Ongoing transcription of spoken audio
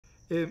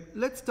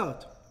Let's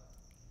start.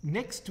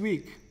 Next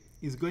week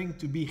is going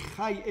to be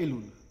Chai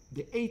Elul,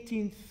 the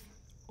 18th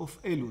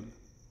of Elul.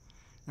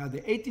 Now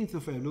the 18th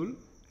of Elul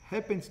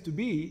happens to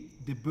be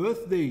the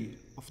birthday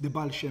of the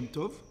Baal Shem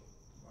Tov,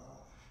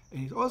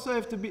 and it also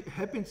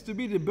happens to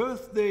be the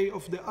birthday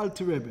of the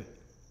Alter Rebbe.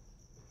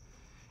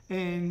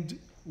 And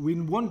we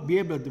won't be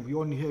able to, we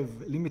only have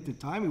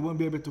limited time, we won't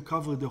be able to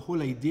cover the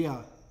whole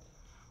idea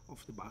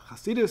of the Baal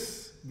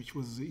Hasidus, which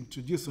was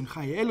introduced on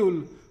Chai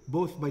Elul,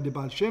 both by the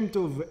Baal Shem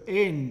Tov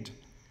and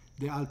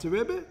the Alter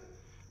Rebbe,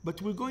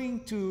 but we're going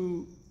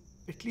to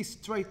at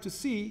least try to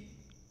see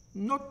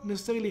not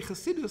necessarily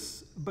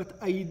Hasidus,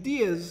 but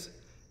ideas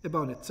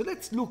about it. So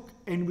let's look,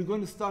 and we're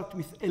going to start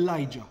with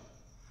Elijah.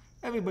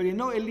 Everybody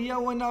know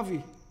Eliyahu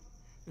Navi,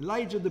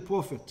 Elijah the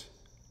prophet.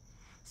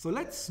 So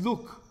let's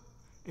look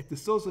at the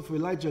source of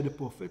Elijah the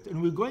prophet,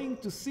 and we're going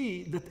to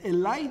see that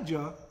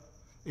Elijah,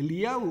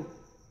 Eliyahu,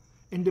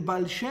 and the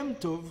Baal Shem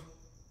Tov,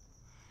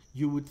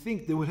 you would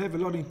think they would have a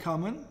lot in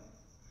common.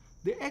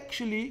 They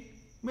actually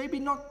maybe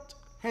not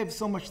have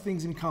so much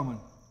things in common.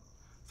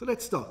 So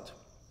let's start.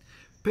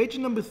 Page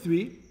number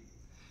 3,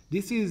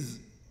 this is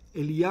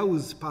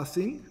Eliyahu's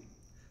passing.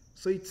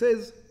 So it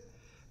says,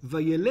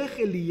 Vayelech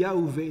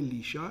Eliyahu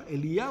ve'Elisha.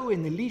 Eliyahu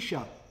and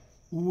Elisha,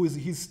 who was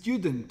his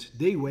student,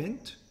 they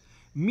went,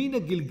 Mina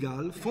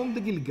Gilgal, from the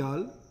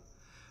Gilgal,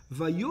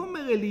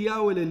 Vayomer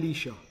Eliyahu el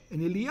Elisha.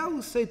 And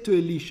Eliyahu said to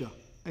Elisha,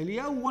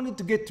 Eliyahu wanted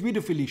to get rid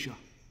of Elisha.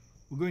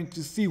 We're going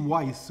to see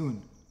why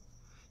soon.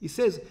 He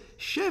says,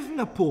 Shev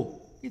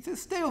napo. He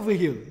says, stay over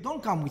here.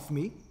 Don't come with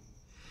me.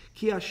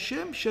 Ki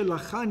Hashem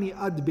shelachani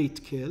ad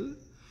Beit Kel.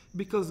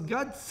 Because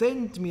God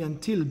sent me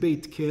until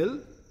Beit Kel.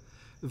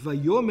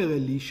 Vayomer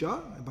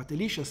Elisha. But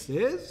Elisha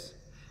says,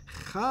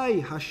 Chai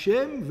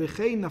Hashem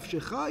v'chei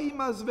nafshecha im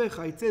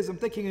azvecha. It says, I'm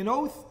taking an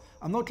oath.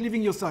 I'm not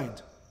leaving your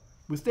side.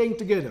 We're staying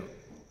together.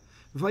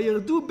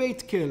 Vayerdu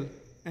Beit Kel.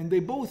 And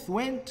they both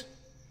went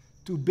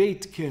to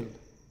Beit Kel.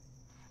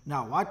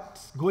 Now,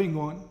 what's going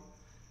on?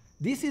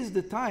 This is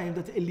the time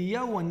that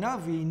Eliyahu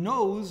Navi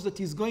knows that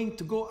he's going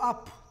to go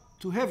up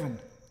to heaven.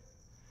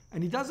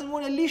 And he doesn't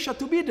want Elisha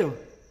to be there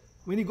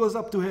when he goes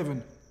up to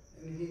heaven.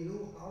 And he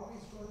knew how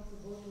he's going to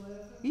go to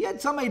heaven? He had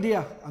some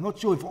idea. I'm not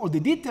sure of all the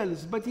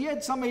details, but he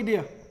had some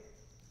idea.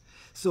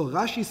 So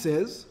Rashi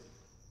says,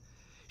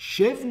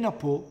 Shev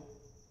napo,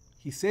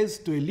 he says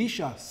to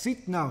Elisha,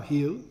 sit now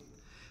here.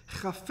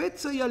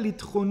 Chafetz haya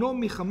litchono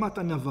michamat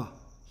anava.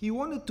 He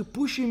wanted to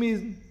push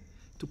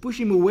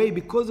him away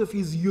because of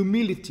his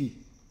humility.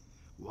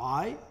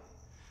 Why?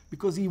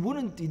 Because he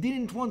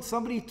didn't want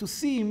somebody to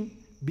see him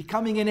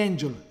becoming an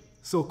angel,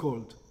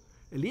 so-called.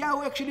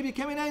 Eliyahu actually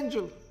became an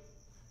angel,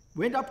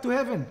 went up to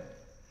heaven.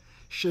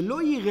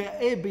 Shelo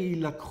yira'eh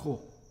beilakcho.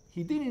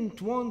 He didn't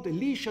want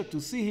Elisha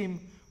to see him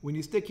when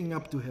he's taking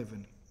up to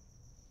heaven.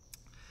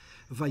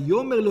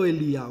 Vayomer lo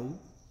Eliyahu,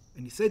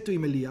 and he said to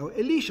him, Eliyahu,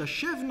 Elisha,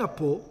 shev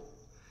napo.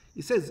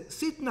 He says,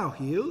 sit now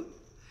here.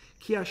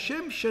 Ki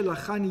Hashem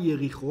shelachani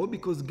Yericho,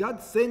 because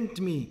God sent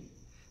me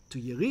to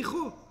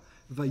Yericho.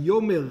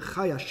 Vayomer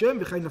chai Hashem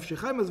v'chai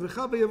nafshecha im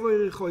azvecha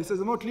v'yavo Yericho. He says,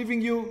 I'm not leaving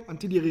you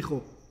until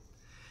Yericho.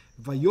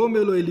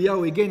 Vayomer lo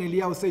Eliyahu, again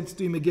Eliyahu says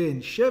to him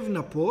again, Shev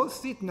napo,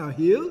 sit now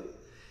here.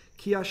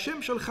 Ki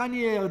Hashem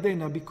shalchani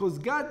Yardena, because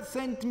God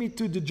sent me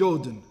to the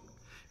Jordan.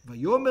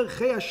 Vayomer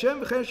chai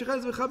Hashem v'chai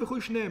nafshecha im azvecha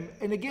v'chui shneim.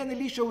 And again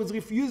Elisha was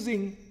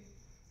refusing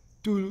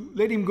to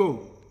let him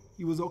go.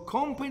 He was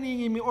accompanying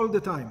him all the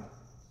time.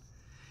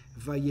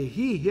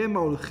 Vayehi hem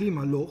haolchim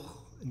haloch,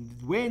 and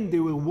when they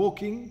were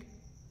walking,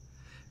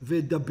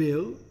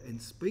 vedaber,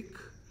 and speak,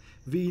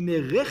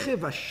 v'hine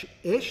rechev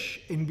esh,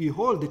 and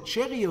behold the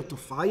chariot of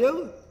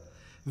fire,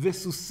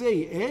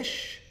 vesusei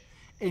esh,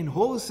 and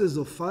horses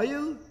of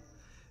fire,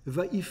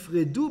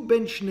 va'ifredu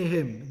ben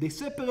shnehem. They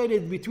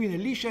separated between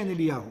Elisha and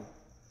Eliyahu.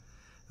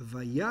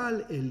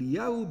 Vayal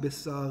Eliyahu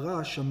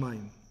besa'ara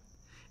hashamayim.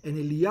 And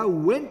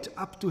Eliyahu went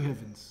up to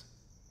heavens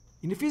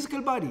in a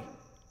physical body.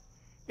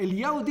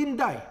 Eliyahu didn't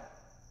die.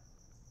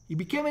 He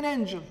became an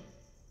angel.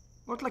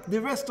 Not like the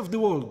rest of the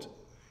world.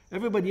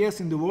 Everybody else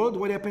in the world,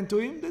 what happened to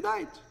him? They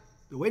died.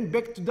 They went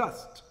back to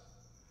dust.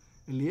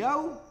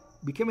 Eliyahu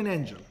became an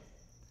angel.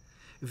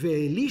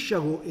 Ve'elisha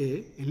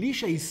ro'eh,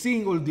 Elisha is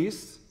seeing all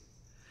this.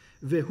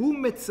 Ve'hu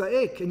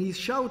metzaek, and he's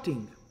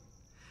shouting.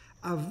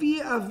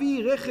 Avi,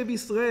 avi, rechev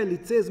Israel.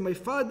 It says, my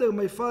father,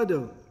 my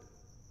father.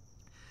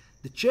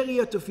 The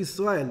chariot of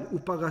Israel,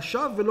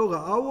 uparashav velo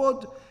ra'av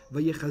od,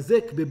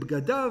 vayechazek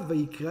bebgadav,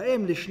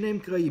 vayikre'em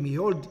leshneim kra'im.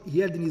 He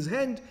held in his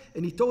hand,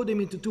 and he tore them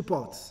into two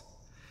parts.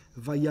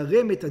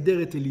 Vayarem et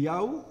aderet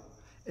Eliyahu,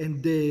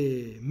 and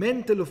the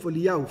mantle of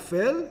Eliyahu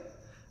fell,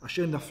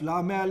 asher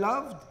nafla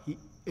me'alav.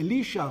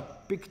 Elisha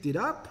picked it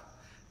up,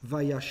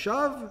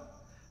 vayashav,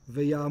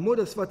 vayamod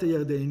asfat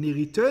hayarden. And he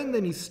returned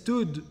and he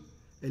stood,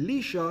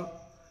 Elisha,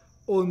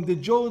 on the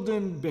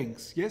Jordan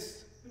banks.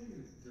 Yes?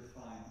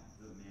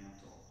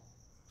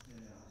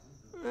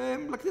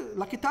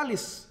 Like a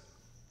talis,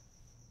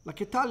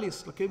 like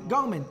a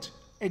garment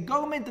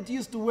that he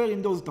used to wear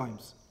in those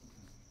times.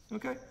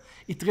 Okay?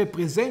 It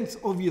represents,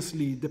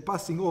 obviously, the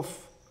passing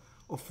off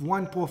of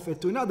one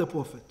prophet to another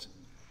prophet.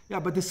 Yeah,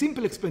 but the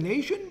simple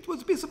explanation, it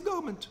was a piece of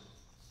garment.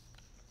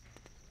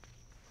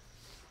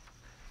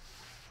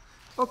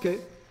 Okay.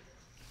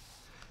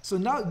 So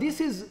now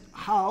this is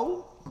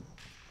how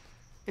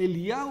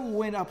Eliyahu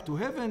went up to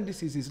heaven.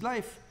 This is his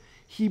life.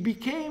 He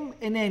became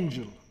an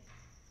angel.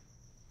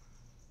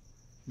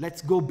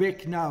 Let's go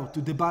back now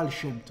to the Baal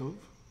Shem Tov.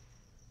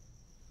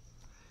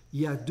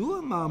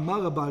 ידוע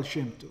מאמר הבעל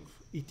שם טוב.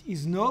 It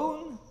is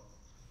known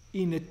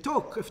in a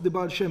talk of the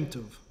Baal Shem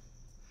Tov,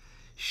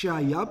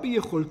 שהיה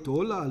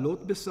ביכולתו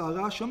לעלות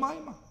בסערה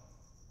השמיימה.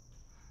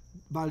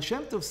 Baal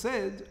Shem Tov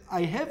said,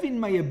 I have in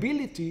my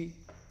ability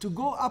to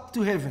go up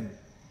to heaven.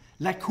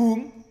 Like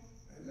whom?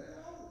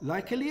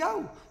 Like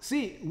Eliyahu.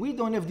 See, we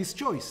don't have this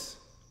choice.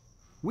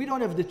 We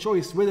don't have the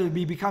choice whether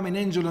we become an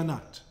angel or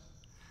not.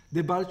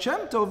 The Baal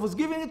Shem Tov was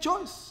given a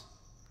choice.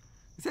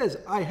 He says,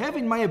 I have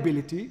in my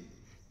ability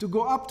to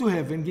go up to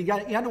heaven.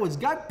 In other words,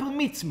 God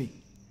permits me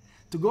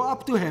to go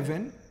up to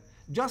heaven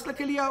just like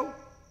Eliyahu.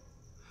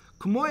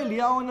 כמו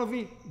אליהו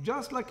הנביא,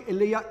 just like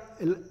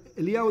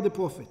Eliyahu the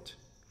prophet.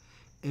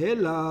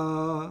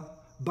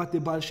 But the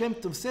Baal Shem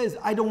Tov says,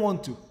 I don't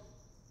want to.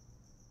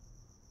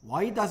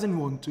 Why he doesn't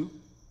want to?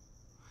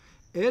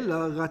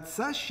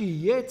 רצה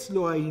שיהיה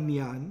אצלו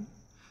העניין,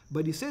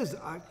 but he says,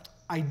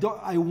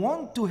 I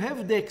want to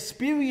have the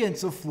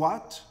experience of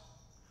what?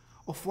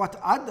 Of what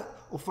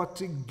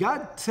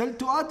God said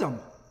to Adam.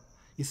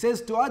 He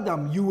says to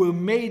Adam, you were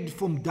made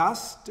from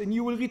dust and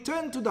you will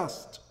return to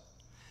dust.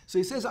 So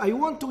he says, I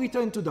want to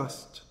return to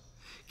dust.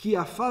 כי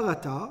עפר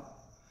אתה,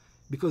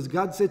 because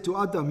God said to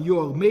Adam, you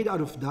are made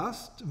out of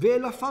dust,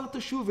 ואל עפר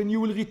תשוב, and you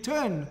will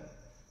return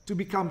to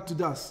become to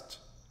dust.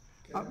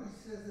 Can we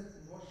say that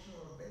Moshe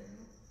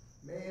Rabbeinu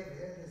may have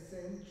had the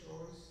same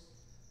choice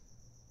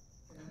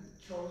and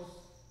chose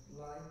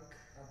like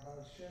a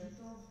Baal Shem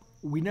Tov?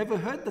 We never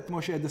heard that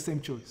Moshe had the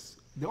same choice.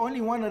 The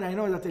only one that I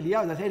know that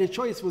Eliyahu that had a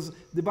choice was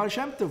the Baal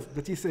Shem Tov,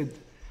 that he said.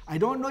 I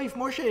don't know if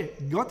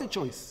Moshe got a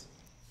choice.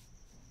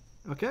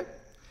 Okay?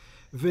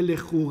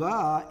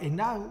 ולכאורה, and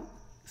now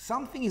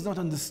something is not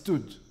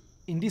understood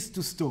in these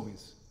two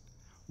stories.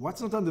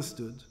 What's not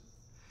understood?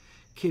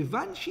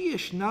 כיוון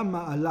שישנה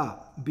מעלה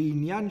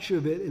בעניין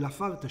של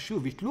עפר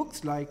תשוב, it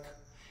looks like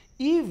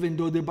even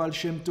though the Baal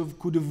Shem Tov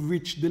could have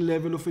reached the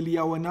level of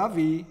Eliyahu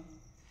Hanavi,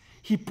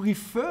 he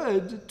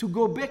preferred to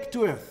go back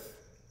to earth.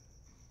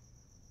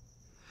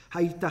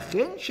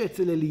 הייתכן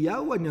שאצל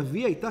אליהו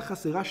הנביא הייתה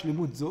חסרה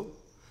שלמות זו?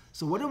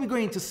 So what are we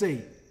going to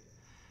say?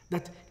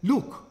 That,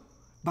 look,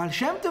 Baal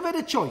Shem Tov had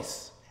a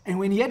choice. And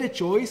when he had a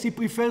choice, he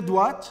preferred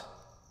what?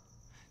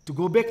 To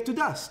go back to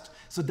dust.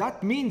 So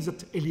that means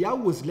that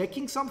Eliyahu was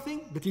lacking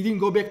something? That he didn't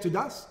go back to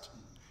dust?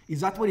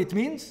 Is that what it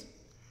means?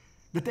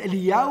 That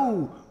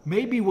Eliyahu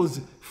maybe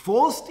was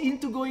forced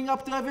into going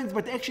up to heavens,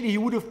 but actually he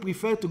would have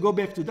preferred to go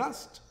back to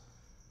dust?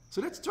 So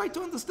let's try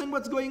to understand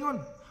what's going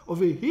on.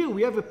 Over here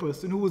we have a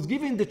person who was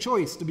given the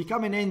choice to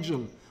become an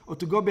angel or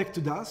to go back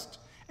to dust.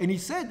 And he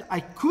said, I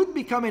could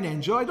become an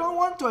angel, I don't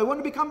want to, I want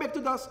to become back to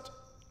dust.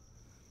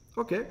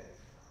 Okay.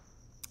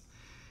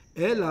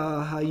 אלא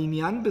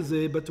העניין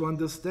בזה, but to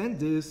understand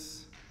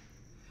this,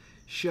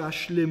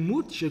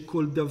 שהשלמות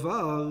שכל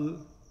דבר,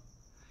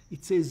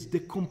 it says, the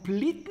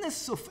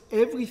completeness of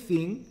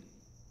everything,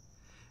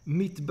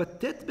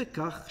 מתבטאת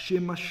בכך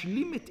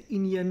שמשלים את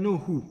עניינו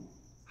הוא,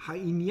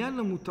 העניין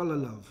המוטל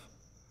עליו.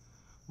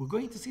 We're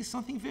going to see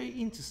something very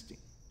interesting.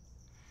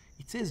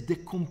 It says the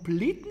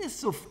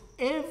completeness of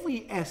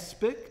every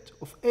aspect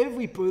of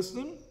every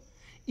person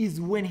is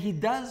when he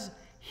does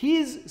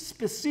his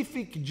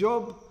specific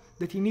job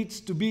that he needs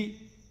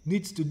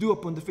to do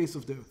upon the face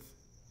of the earth.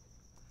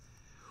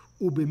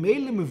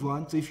 ובמילא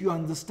מבואן, so if you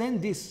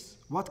understand this,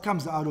 what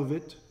comes out of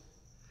it?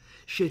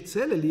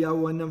 שאצל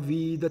אליהו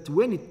הנביא, that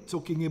when it's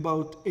talking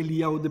about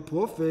Eliyahu the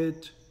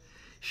prophet,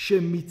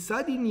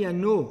 שמצד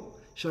עניינו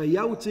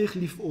שהיהו צריך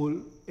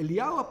לפעול,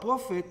 Eliyahu a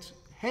prophet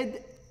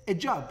had a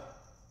job.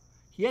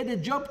 He had a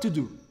job to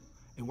do.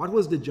 And what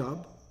was the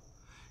job?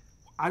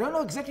 I don't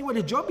know exactly what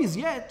the job is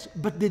yet,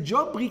 but the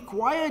job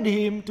required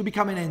him to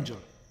become an angel.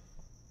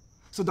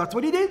 So that's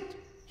what he did.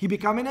 He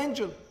became an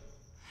angel.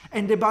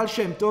 And the Baal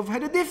Shem Tov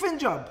had a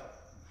different job.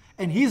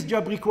 And his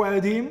job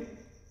required him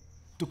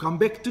to come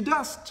back to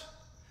dust.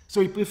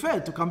 So he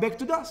preferred to come back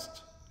to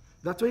dust.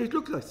 That's what it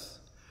looked like.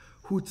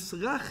 הוא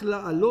צריך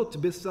לעלות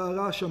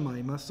בסערה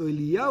השמיימה, so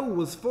Eliyahu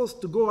was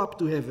forced to go up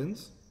to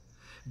heavens,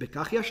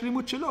 בכך היא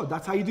השלימות שלו,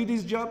 that's how he did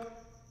his job.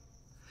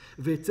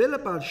 ואצל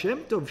הבעל שם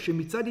טוב,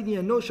 שמצד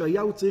עניינו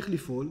שהיהו צריך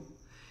לפעול,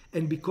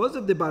 and because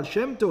of the Baal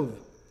Shem Tov,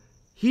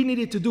 he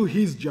needed to do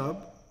his job,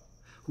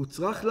 הוא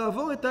צריך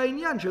לעבור את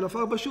העניין של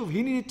עפר בשוב,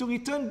 he needed to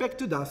return back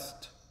to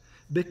dust.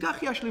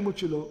 בכך היא השלימות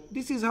שלו,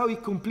 this is how he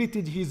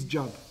completed his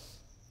job.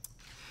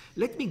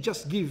 Let me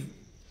just give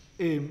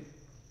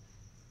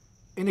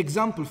an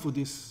example for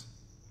this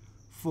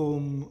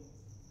from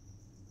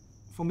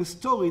a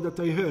story that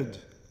I heard.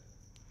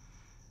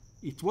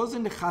 It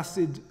wasn't a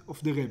chassid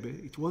of the Rebbe.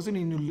 It wasn't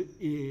in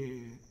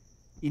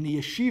a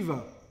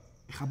yeshiva,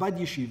 a Chabad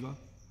yeshiva,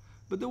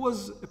 but there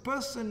was a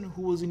person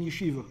who was in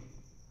yeshiva.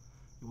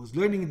 He was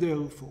learning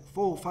there for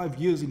 4 or 5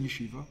 years in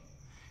yeshiva,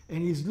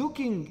 and he's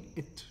looking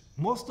at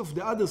most of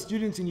the other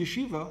students in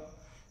yeshiva.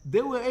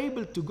 They were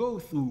able to go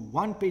through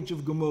one page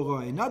of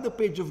Gemara, another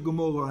page of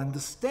Gemara,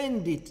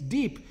 understand it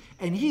deep,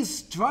 and he's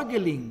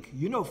struggling,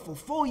 for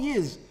 4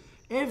 years.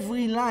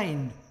 Every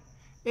line,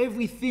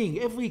 everything,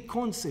 every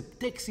concept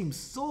takes him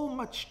so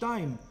much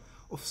time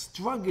of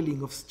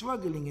struggling,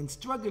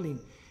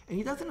 and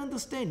he doesn't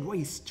understand why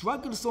he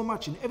struggles so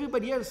much, and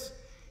everybody else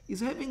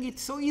is having it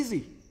so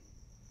easy.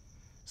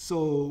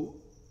 So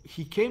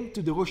he came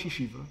to the Rosh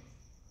Yeshiva,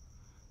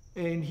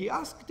 and he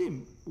asked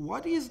him,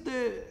 what's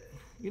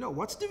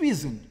the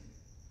reason?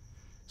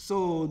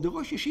 So the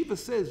Rosh Yeshiva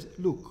says,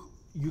 look,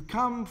 you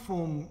come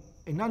from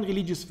a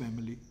non-religious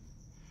family.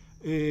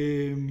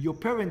 Your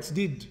parents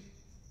did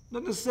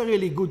not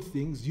necessarily good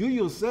things. You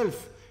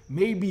yourself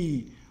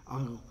maybe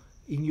are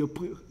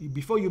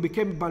before you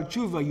became Baal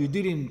Tshuva, you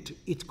didn't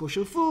eat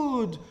kosher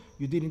food,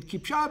 you didn't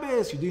keep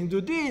Shabbos, you didn't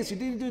do this, you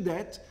didn't do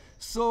that.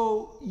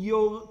 So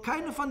your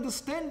kind of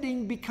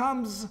understanding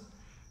becomes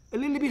a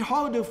little bit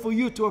harder for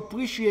you to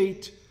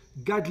appreciate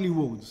godly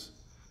words.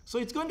 So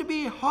it's going to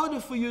be harder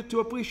for you to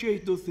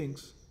appreciate those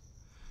things.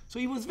 So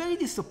he was very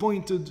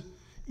disappointed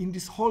in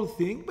this whole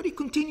thing, but he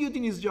continued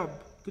in his job,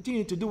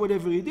 continued to do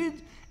whatever he did,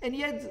 and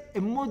he had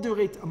a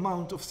moderate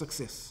amount of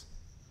success.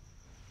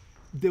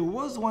 There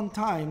was one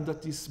time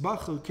that this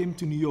Bacher came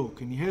to New York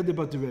and he heard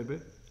about the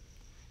Rebbe.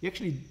 He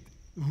actually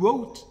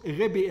wrote a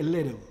Rebbe a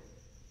letter,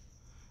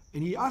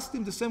 and he asked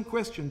him the same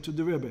question to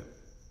the Rebbe.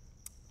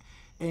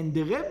 And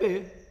the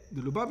Rebbe,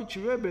 the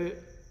Lubavitcher Rebbe,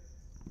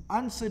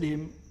 answered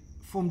him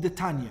from the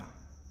Tanya.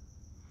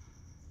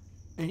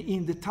 And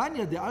in the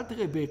Tanya, the Alter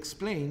Rebbe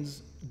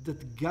explains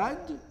that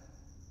God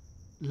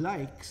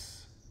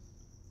likes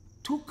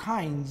 2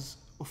 kinds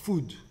of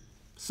food,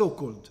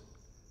 so-called.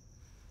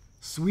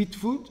 Sweet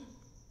food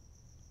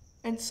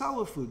and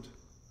sour food.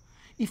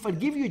 If I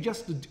give you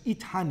just to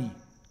eat honey,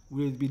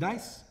 will it be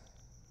nice?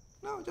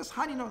 No, just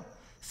honey, no.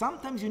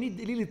 Sometimes you need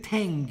a little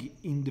tang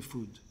in the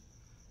food,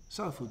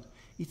 sour food.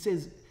 It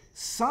says,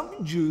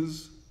 some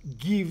Jews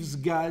gives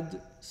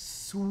God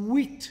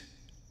sweet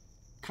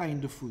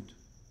kind of food.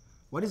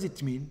 What does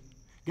it mean?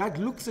 God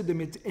looks at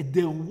them at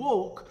their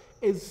work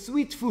as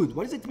sweet food.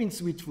 What does it mean,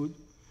 sweet food?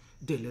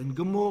 They learn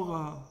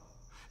Gemara.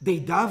 They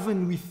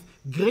daven with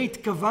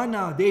great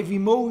kavana. They have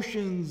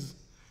emotions.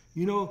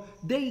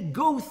 They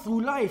go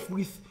through life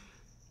with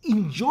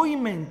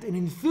enjoyment and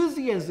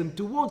enthusiasm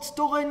towards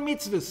Torah and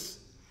mitzvahs.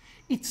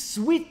 It's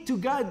sweet to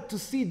God to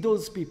see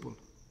those people.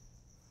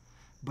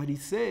 But he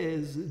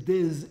says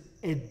there's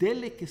a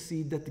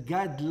delicacy that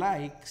God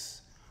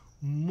likes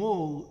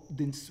more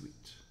than sweet.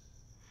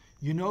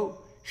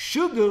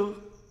 Sugar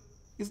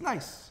is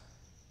nice,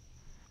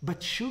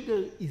 but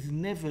sugar is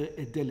never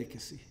a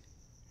delicacy.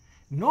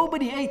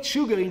 Nobody ate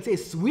sugar and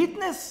says,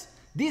 sweetness,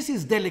 this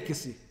is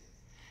delicacy.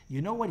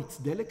 You know what it's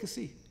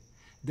delicacy?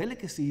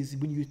 Delicacy is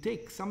when you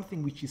take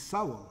something which is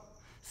sour,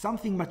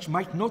 something which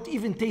might not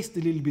even taste a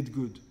little bit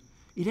good.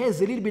 It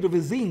has a little bit of a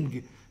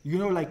zing,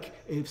 like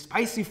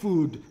spicy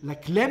food,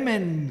 like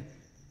lemon,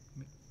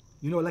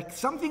 like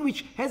something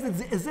which has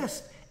a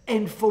zest.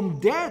 And from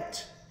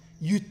that,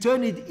 you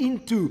turn it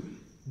into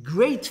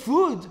great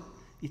food.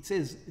 It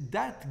says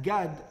that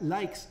God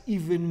likes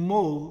even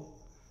more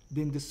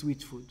than the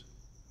sweet food.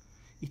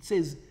 It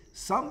says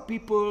some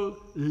people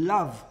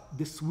love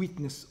the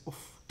sweetness of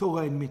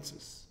Torah and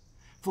mitzvahs.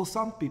 For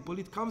some people,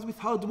 it comes with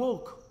hard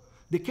work.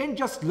 They can't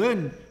just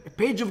learn a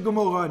page of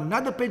Gemara,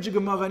 another page of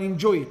Gemara, and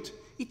enjoy it.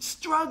 It's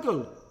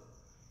struggle.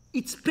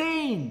 It's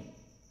pain.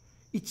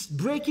 It's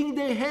breaking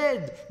their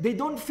head. They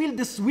don't feel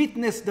the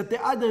sweetness that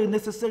the other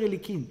necessarily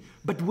can.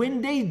 But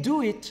when they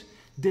do it,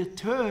 they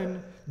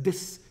turn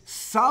this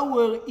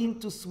sour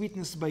into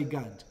sweetness by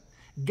God.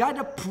 God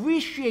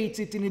appreciates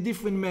it in a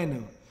different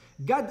manner.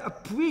 God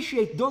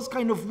appreciates those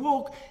kind of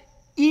work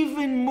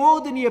even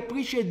more than he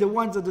appreciates the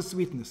ones of the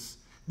sweetness.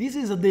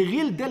 These are the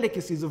real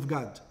delicacies of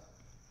God.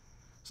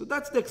 So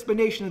that's the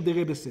explanation that the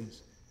Rebbe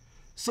says.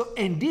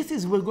 And this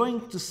is, we're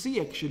going to see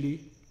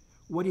actually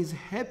what is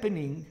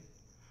happening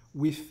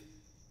with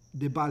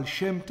the Baal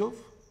Shem Tov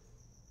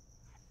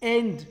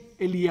and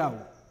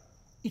Eliyahu.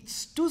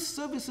 It's 2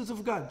 services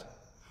of God.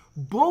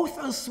 Both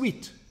are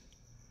sweet.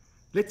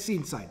 Let's see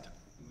inside.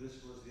 This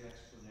was the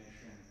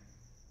explanation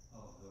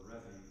of the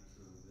Rebbe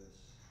through this.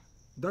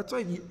 That's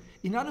right.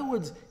 In other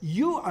words,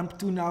 you up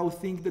to now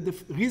think that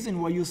the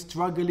reason why you're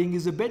struggling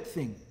is a bad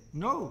thing.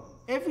 No.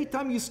 Every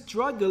time you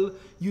struggle,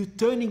 you're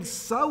turning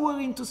sour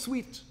into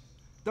sweet.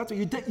 That's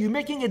what you're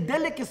making a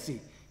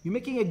delicacy. You're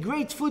making a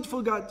great food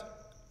for God.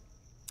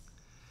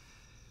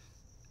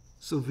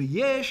 So,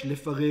 ויש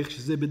לפרש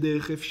שזה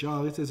בדרך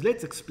אפשר. It says,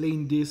 let's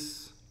explain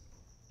this.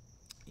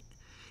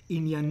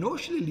 עניינו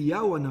של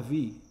אליהו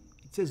הנביא,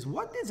 it says,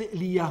 what does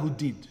Eliyahu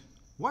did?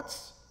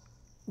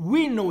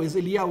 We know as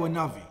Eliyahu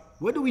הנביא.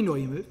 What do we know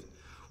him with?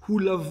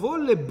 הוא לבוא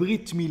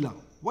לברית מילה.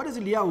 What does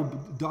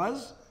Eliyahu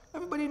does?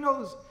 Everybody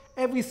knows.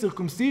 Every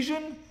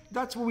circumcision,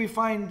 that's where we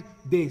find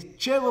the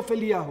chair of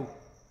Eliyahu.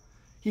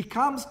 He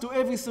comes to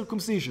every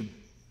circumcision.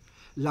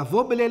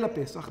 Lavo b'leil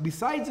Pesach.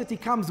 Besides that, he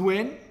comes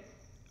when?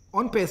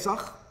 On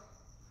Pesach.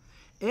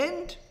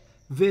 And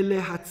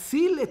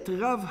v'lehatzil et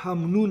Rav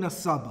Hamnun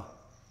Saba.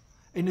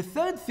 And the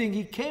third thing,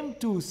 he came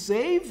to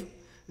save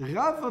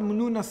Rav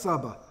Hamnun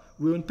Saba.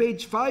 We're on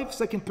page 5,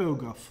 second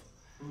paragraph.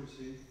 Who is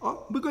he?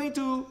 Oh, we're going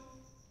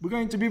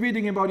to be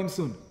reading about him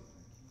soon.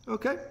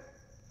 Okay?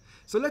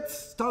 So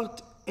let's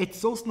start at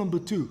source number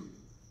 2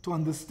 to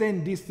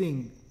understand this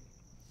thing.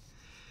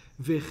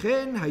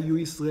 וכן היו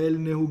ישראל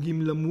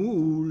נהוגים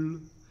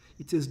למול.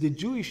 It says the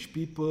Jewish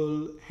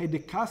people had a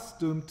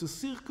custom to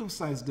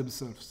circumcise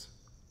themselves.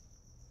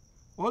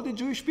 All the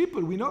Jewish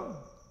people, we know.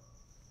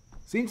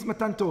 Since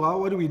Matan Torah,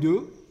 what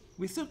do?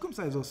 We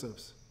circumcise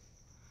ourselves.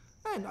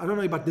 And I don't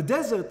know about the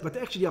desert, but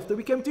actually after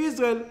we came to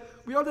Israel,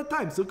 we all the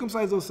time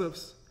circumcise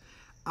ourselves.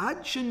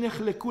 עד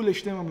שנחלקו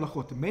לשתי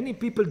ממלכות. Many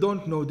people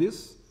don't know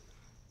this.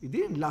 It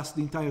didn't last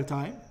the entire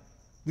time.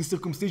 The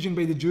circumcision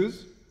by the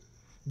Jews.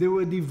 They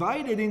were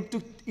divided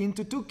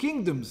into 2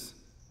 kingdoms.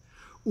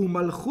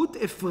 Umalchut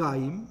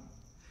Ephraim.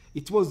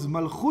 It was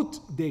Malchut,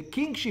 the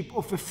kingship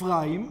of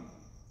Ephraim,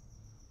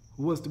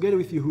 who was together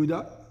with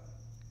Yehuda.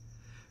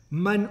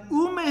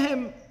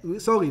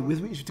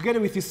 Together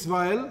with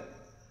Israel.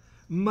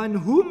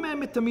 Manhu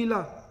mehem et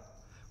hamilah.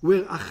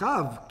 Where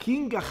Achav,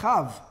 King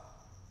Achav,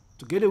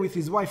 together with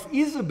his wife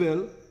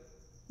Isabel,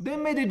 they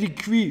made a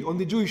decree on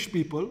the Jewish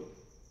people,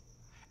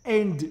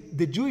 and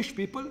the Jewish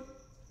people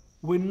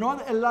were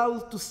not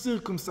allowed to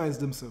circumcise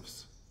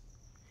themselves.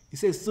 He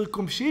says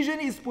circumcision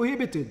is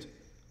prohibited.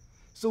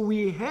 So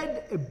we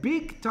had a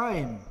big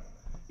time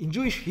in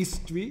Jewish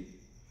history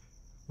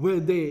where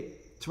the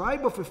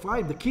tribe of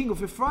Ephraim, the king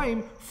of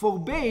Ephraim,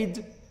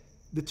 forbade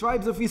the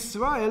tribes of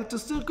Israel to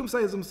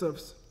circumcise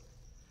themselves.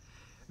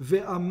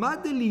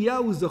 Ve'amad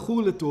Eliyahu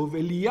zachur letov.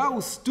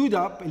 Eliyahu stood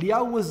up.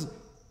 Eliyahu was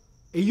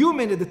a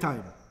human at the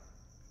time.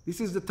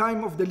 This is the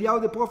time of the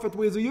Eliyahu the prophet,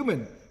 who is a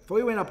human, before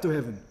he went up to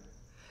heaven.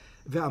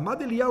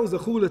 Ve'amad Eliyahu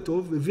zachur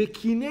letov.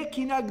 Ve'kineh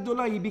kinah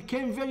gdola. He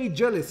became very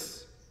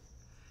jealous.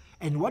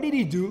 And what did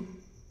he do?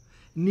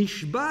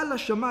 Nishba al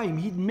hashamayim.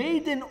 He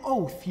made an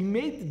oath. He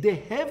made the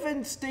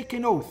heavens take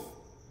an oath.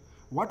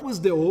 What was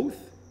the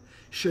oath?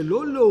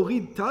 Shelo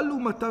leorid tal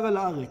umatar al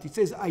haaretz. It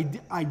says,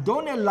 I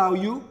don't allow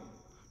you,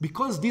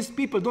 because these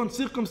people don't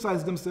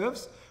circumcise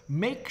themselves,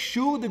 make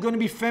sure they're going to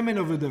be famine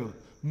over there.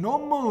 No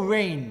more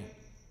rain.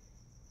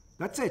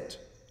 That's it.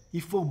 He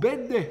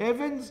forbade the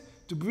heavens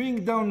to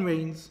bring down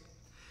rains.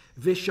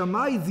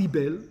 Veshamai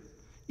Zibel,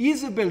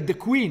 Isabel the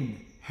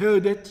queen,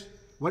 heard it,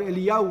 what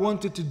Eliyahu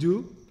wanted to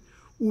do.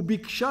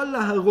 Ubiksha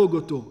laharog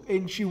oto,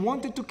 and she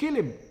wanted to kill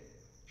him.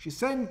 She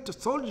sent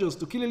soldiers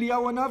to kill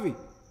Eliyahu Hanavi.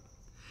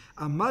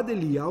 Amad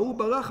Eliyahu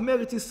barach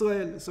meretz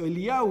Israel. So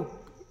Eliyahu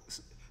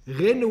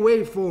ran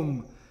away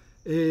from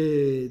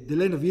the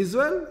land of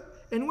Israel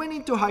and went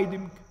into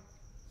hiding.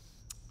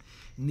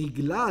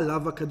 Nigla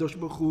alav HaKadosh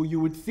Baruch Hu. You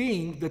would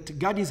think that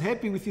God is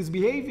happy with his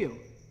behavior.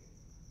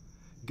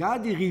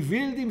 God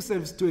revealed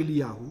himself to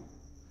Eliyahu.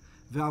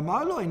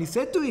 Ve'amar lo, and he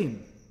said to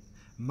him,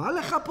 Ma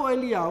lecha po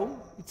Eliyahu?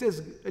 It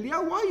says,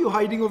 Eliyahu, why are you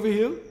hiding over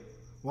here?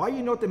 Why are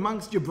you not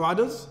amongst your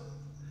brothers?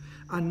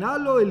 Ana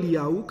lo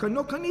Eliyahu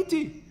kano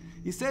kaniti.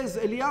 He says,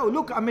 Eliyahu,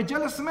 look, I'm a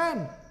jealous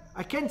man.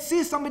 I can't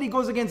see somebody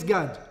goes against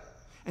God.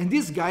 And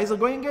these guys are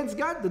going against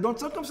God. They don't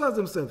circumcise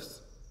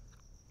themselves.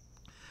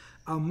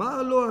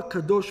 Amar lo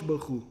HaKadosh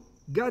Baruch Hu.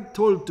 God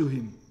told to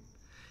him,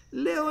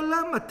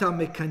 Leolam ata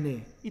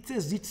mekaneh. It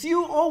says, it's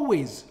you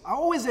always. I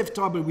always have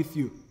trouble with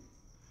you.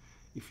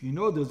 If you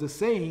know, there's a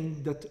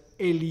saying that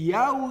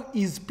Eliyahu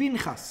is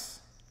Pinchas.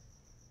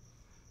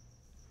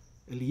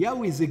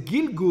 Eliyahu is a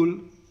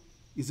Gilgul,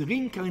 is a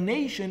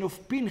reincarnation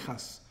of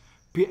Pinchas.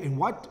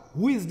 And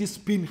who is this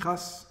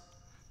Pinchas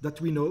that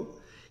we know?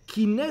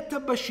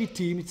 Kineta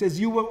bashitim. It says,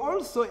 you were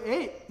also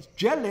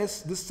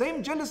jealous, the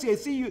same jealousy I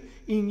see you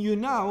in you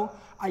now,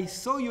 I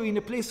saw you in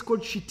a place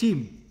called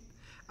Shittim.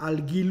 Al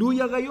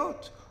Gilui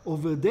Arayot.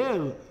 Over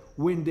there,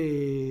 when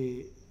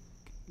the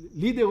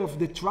leader of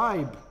the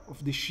tribe,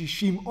 of the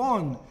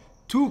Shimon,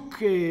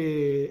 took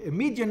a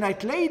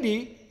Midianite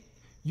lady,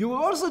 you were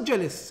also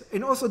jealous.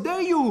 And also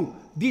there you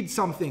did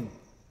something.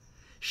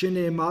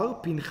 שנאמר,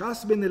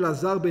 פנחס בן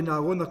אלעזר בן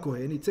אהרון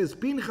הכהן. It says,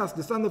 Pinchas,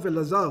 the son of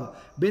Elazar,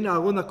 ben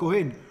Aaron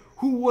HaKohen,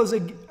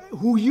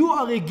 who you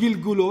are a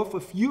Gilgul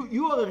of,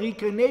 you are a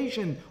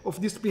reincarnation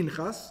of this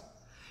Pinchas,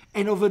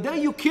 and over there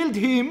you killed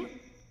him,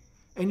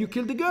 and you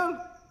killed the girl.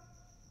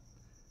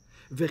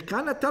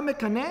 וכאן אתה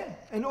מקנא,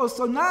 and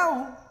also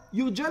now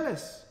you're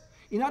jealous.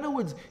 In other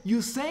words,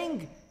 you're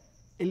saying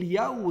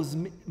Eliyahu was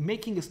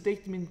making a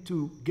statement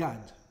to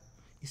God.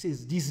 He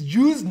says, these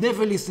Jews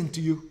never listened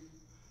to you.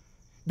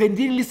 They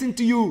didn't listen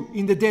to you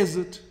in the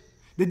desert.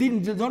 They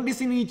don't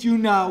listen to you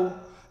now.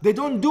 They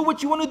don't do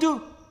what you want to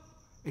do.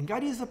 And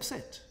God is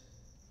upset.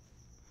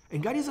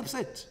 And God is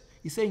upset.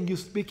 He's saying, you're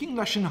speaking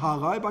Lashon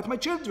Hara about my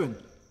children.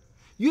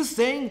 You're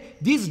saying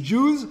these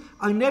Jews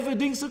are never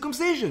doing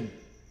circumcision.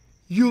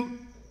 You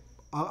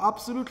are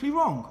absolutely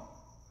wrong.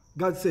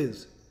 God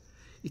says.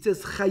 It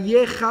says,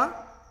 Chayecha.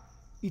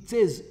 It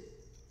says,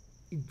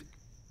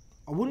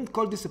 I wouldn't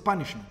call this a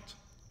punishment.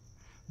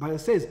 Bible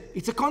says,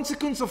 it's a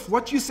consequence of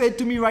what you said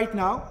to me right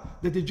now,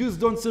 that the Jews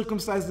don't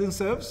circumcise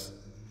themselves.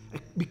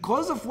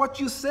 Because of what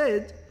you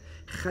said,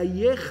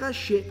 חייך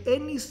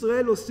שאין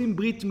ישראל עושים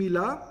ברית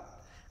מילה,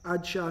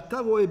 עד שאתה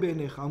רואה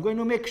בעיניך. I'm going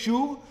to make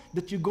sure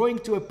that you're going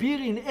to appear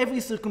in every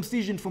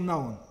circumcision from now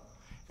on.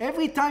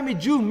 Every time a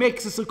Jew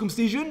makes a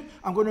circumcision,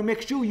 I'm going to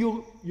make sure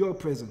you're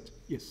present.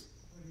 Yes?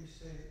 When you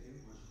say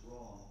it was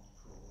wrong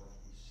for what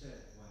he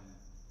said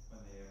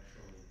when they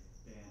actually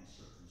banned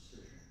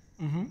circumcision,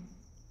 Mm-hmm.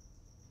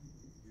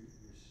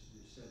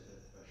 you said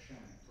that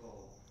Hashem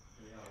told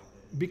Eliyahu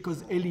that Because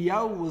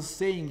Eliyahu was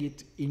saying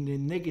it in a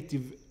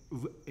negative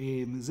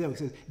he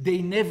says,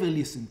 they never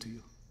listen to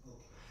you.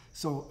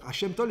 So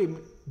Hashem told him,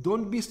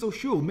 don't be so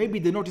sure. Maybe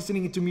they're not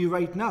listening to me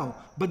right now.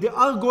 But they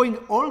are going,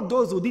 all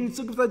those who didn't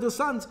circumcise their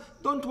sons,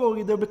 don't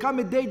worry, there'll become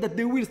a day that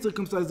they will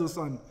circumcise their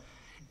son.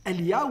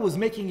 Eliyahu was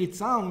making it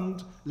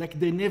sound like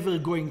they're never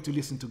going to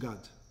listen to God.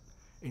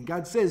 And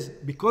God says,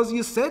 because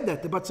you said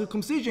that about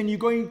circumcision, you're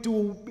going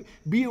to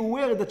be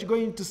aware that you're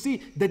going to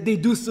see that they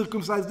do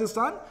circumcise their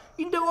son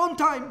in their own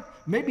time.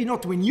 Maybe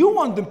not when you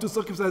want them to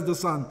circumcise their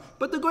son,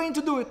 but they're going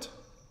to do it.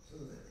 So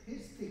that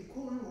his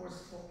tikkun was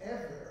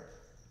forever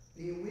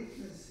be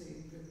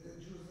witnessing that the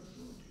Jews are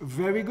doing it.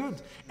 Very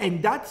good.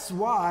 And that's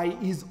why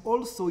is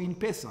also in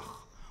Pesach.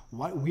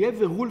 We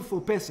have a rule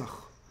for Pesach,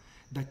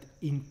 that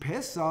in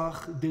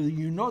Pesach,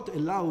 you're not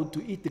allowed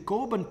to eat the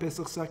Korban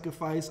Pesach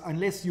sacrifice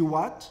unless you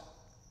what?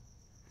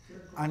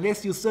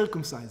 Unless you're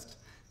circumcised.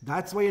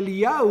 That's why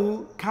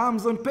Eliyahu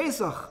comes on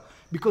Pesach.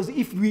 Because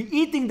if we're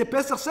eating the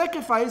Pesach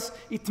sacrifice,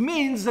 it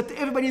means that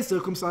everybody is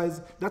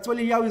circumcised. That's why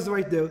Eliyahu is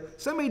right there.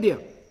 Same idea.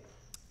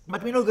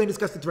 But we're not going to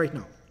discuss it right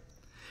now.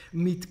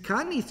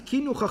 מתקן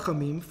התקינו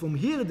חכמים, from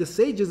here the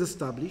sages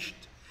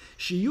established,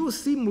 שיהיו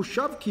עושים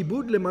מושב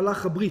כיבוד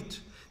למלאך הברית.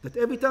 That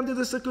every time there's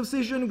a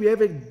circumcision, we have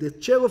the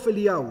chair of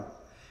Eliyahu,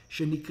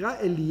 שנקרא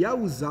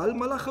אליהו ז"ל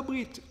מלאך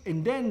הברית.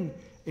 And then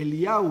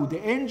Eliyahu,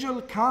 the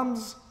angel,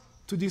 comes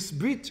to this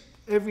brit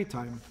every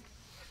time.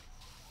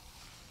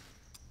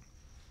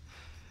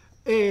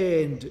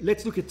 And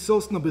let's look at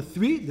source number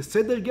 3, the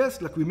seder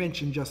guest, like we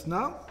mentioned just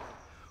now.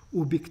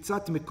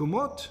 ובקצת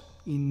מקומות,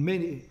 in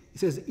many, it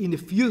says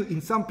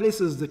in some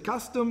places the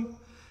custom,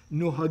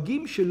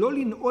 נוהגים שלא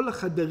לנעול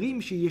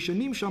החדרים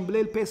שישנים שם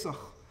בליל פסח.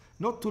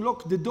 Not to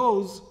lock the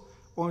doors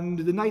on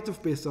the night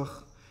of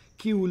Pesach.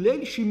 כי הוא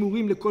ליל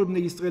שימורים לכל בני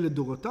ישראל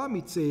לדורותם.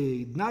 It's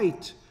a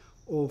night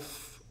of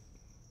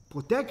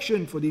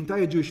protection for the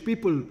entire Jewish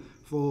people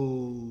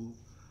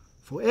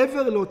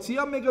forever.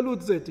 להוציאה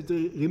מגלות זאת. It's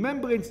a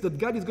remembrance that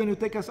God is going to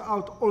take us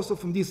out also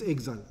from this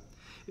exile.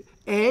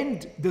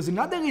 And there's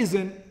another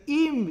reason,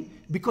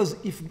 because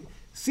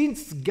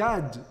since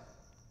God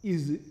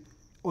is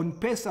on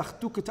Pesach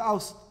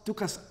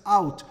took us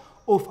out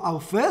of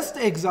our first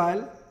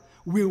exile,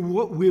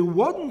 we're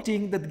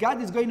wanting that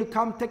God is going to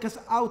come take us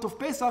out of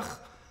Pesach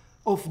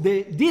of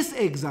this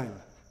exile.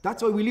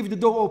 That's why we leave the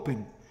door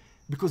open.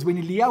 Because when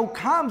Eliyahu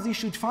comes, he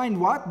should find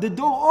what? The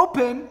door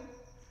open,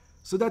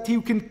 so that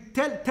he can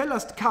tell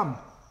us to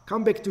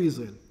come back to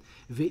Israel.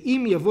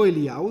 ואם יבוא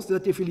אליהו, so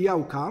that if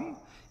Eliyahu come,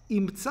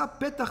 ימצא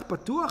פתח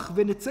פתוח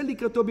ונצא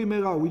לקראתו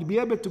במהרה. We'll be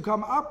able to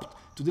come up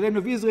to the land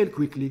of Israel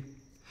quickly.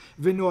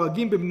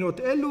 ונוהגים במדינות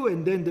אלו,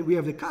 and then we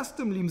have the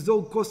custom,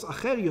 למזוג כוס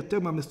אחר יותר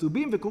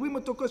מהמסובים, וקוראים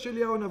אותו כוס של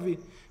אליהו הנביא.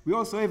 We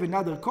also have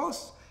another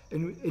kos,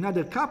 and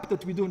another cup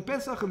that we do in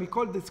Pesach, and we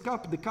call this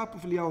cup the cup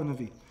of Eliyahu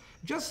Navi.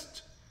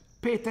 Just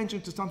pay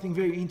attention to something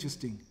very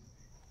interesting.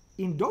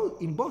 In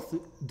both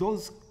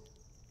those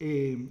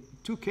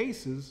two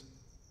cases,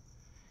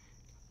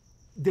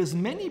 there's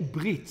many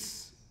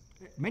brits,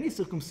 many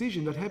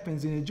circumcision that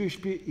happens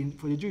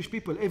for the Jewish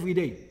people every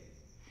day.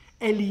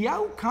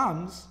 Eliyahu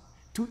comes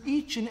to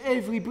each and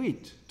every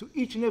brit, to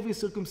each and every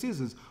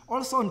circumcision.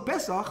 Also on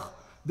Pesach,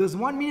 there's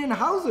 1 million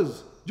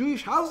houses,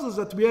 Jewish houses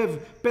that we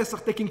have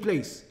Pesach taking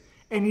place.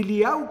 And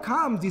Eliyahu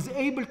comes, is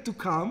able to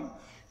come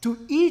to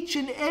each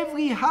and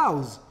every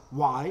house.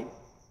 Why?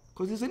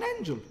 Because he's an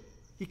angel.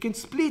 He can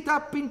split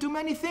up into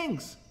many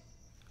things.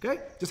 Okay?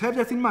 Just have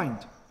that in mind,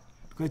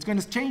 because it's going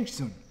to change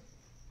soon.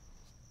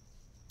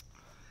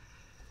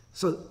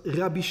 So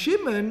Rabbi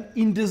Shimon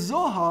in the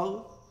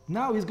Zohar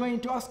now is going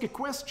to ask a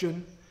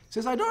question. He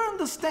says, I don't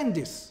understand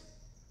this.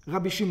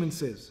 Rabbi Shimon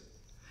says,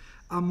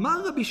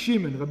 Amar Rabbi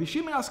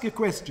Shimon asked a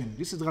question.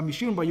 This is Rabbi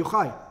Shimon Bar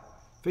Yochai,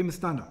 famous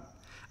Tana.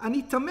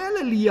 Ani tamel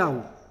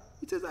Eliyahu.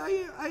 He says,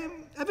 I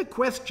have a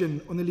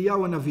question on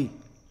Eliyahu Navi.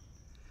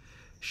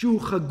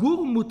 שהוא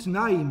חגור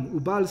מותניים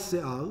ובעל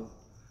שיער,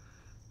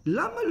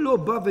 למה לא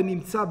בא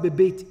ונמצא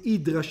בבית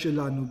אידרה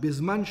שלנו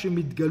בזמן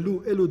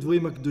שמתגלו אלו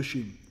דברים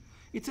הקדושים?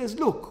 It says,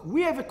 look,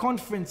 we have a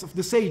conference of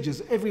the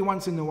sages every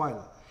once in a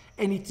while.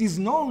 And it is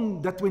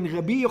known that when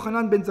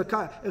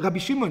Rabbi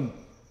Shimon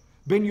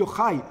ben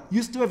Yochai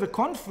used to have a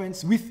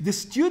conference with the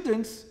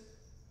students,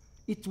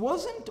 it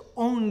wasn't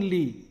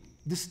only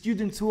the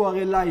students who are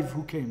alive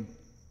who came.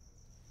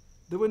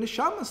 There were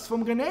neshamas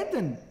from Gan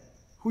Eden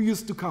who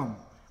used to come.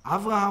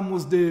 Abraham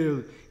was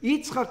there,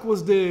 Yitzchak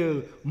was there,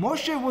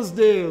 Moshe was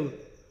there.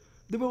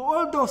 There were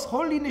all those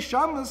holy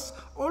neshamas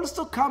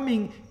also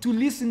coming to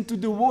listen to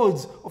the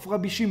words of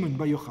Rabbi Shimon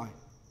Bar Yochai.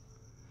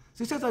 So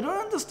he says, I don't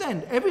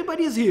understand.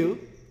 Everybody is here,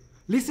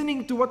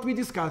 listening to what we're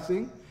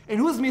discussing, and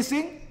who's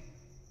missing?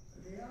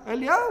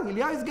 Eliyahu.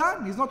 Eliyahu is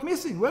gone. He's not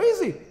missing. Where is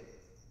he?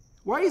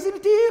 Why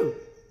isn't he here?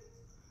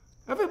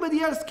 Everybody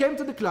else came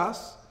to the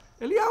class.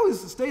 Eliyahu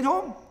stayed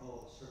home.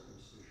 Well,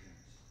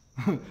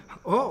 circumcisions.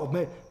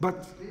 Oh,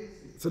 but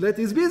so that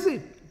he's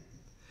busy.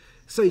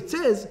 So it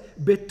says,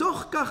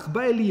 "Betoch kach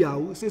ba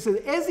Eliyahu." So it says,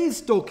 as he's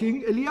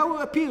talking,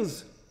 Eliyahu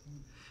appears.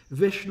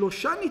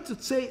 "V'shlosha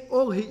nitzutzei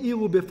or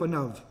ha'iru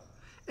befanav."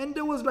 And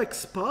there was like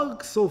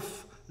sparks of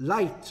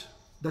light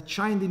that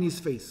shined in his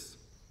face.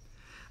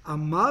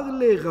 Amar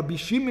le Rabbi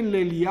Shimon le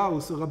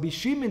Eliyahu. So Rabbi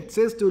Shimon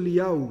says to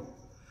Eliyahu,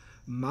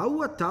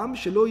 "Ma'u hatam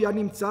shelo היה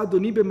נמצא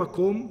אדוני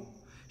במקום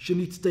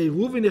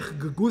שנצטיירו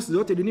ונחגגו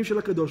שדות עליונים של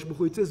הקדוש ברוך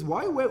הוא." It says,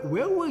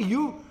 where were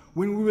you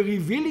when we were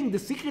revealing the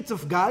secrets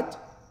of God?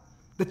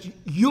 That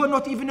you are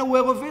not even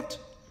aware of it?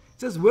 It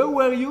says, where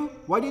were you?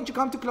 Why didn't you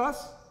come to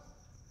class?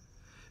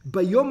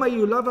 Bayom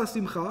ha'ilula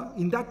v'asimcha,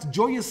 in that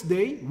joyous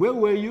day, where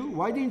were you?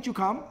 Why didn't you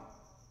come?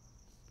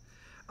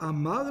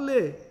 Amar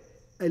le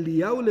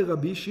Eliyahu le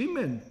Rabbi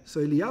Shimon. So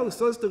Eliyahu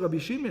says to Rabbi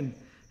Shimon,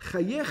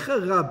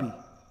 Chayecha Rabbi.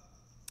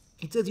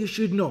 It says, you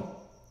should know.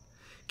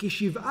 Ki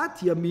shiv'at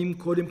yamim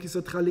kodem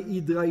kisatcha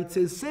le'idra. It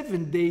says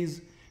 7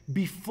 days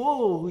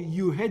before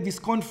you had this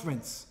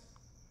conference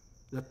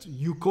that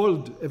you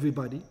called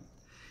everybody.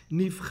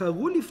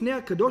 נבחרו לפני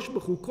הקדוש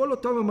ברוך הוא כל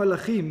אותם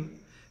המלאכים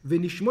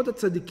ונשמות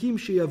הצדיקים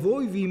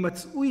שיבואו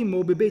וימצאו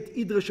עמו בבית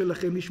עדרה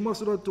שלכם לשמוע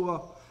סודות התורה.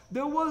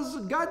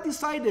 God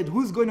decided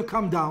who's going to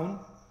come down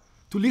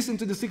to listen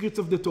to the secrets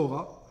of the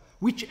Torah,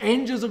 which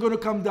angels are going to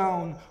come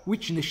down,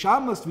 which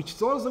neshamas, which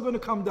souls are going to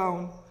come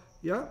down.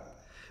 Yeah?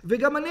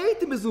 וגם אני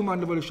הייתי מזומן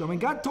לבוא לשם, and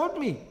God told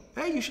me,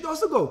 hey, you should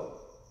also go.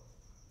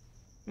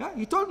 Yeah,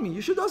 he told me,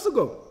 you should also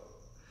go.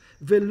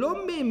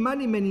 ולא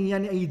מאמני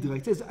מעניין העדרה.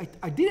 It says,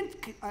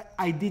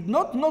 I did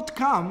not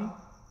come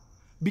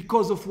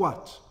because of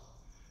what?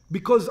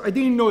 Because I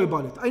didn't know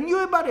about it. I knew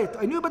about it.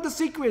 I knew about the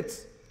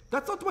secrets.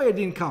 That's not why I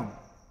didn't come.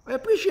 I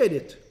appreciate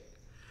it.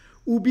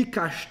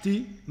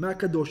 וביקשתי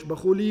מהקדוש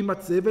ברוך הוא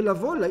להימצא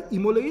ולבוא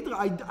עמו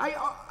לעדרה.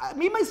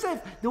 Me myself,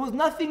 there was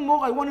nothing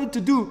more I wanted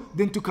to do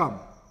than to come.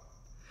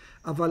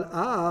 אבל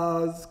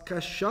אז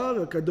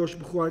קשר הקדוש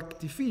ברוך הוא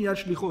הכתיפי עניין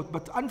שליחות.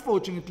 But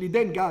unfortunately,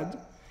 then God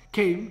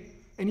came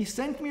and he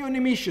sent me on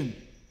a mission.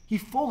 He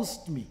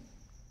forced me.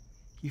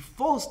 He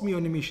forced me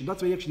on a mission.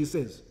 That's what he actually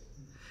says.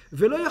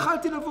 ולא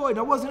יכלתי לבוא, and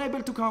I wasn't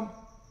able to come.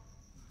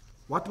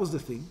 What was the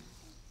thing?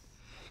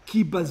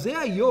 כי בזה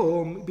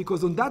היום,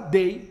 because on that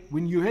day,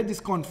 when you had this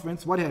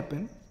conference, what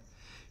happened?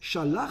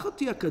 שלח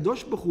אותי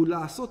הקדוש ברוך הוא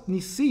לעשות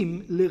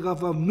ניסים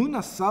לרב אמנון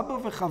הסבא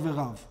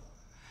וחבריו.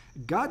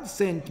 God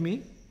sent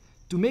me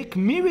to make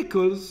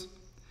miracles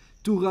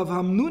to Rav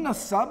Hamnun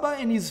Saba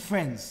and his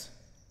friends.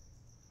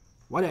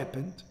 What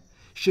happened?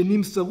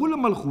 שנמסרו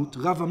למלכות,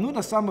 Rav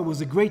Hamnun Saba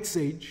was a great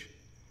sage.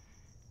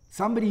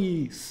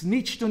 Somebody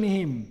snitched on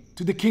him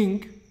to the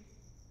king,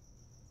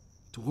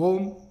 to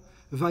Rome.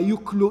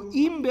 והיו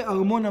כלואים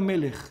בארמון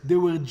המלך. They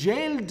were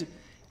jailed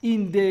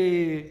in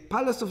the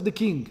palace of the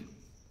king.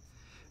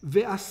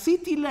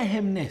 ועשיתי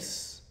להם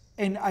נס.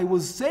 And I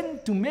was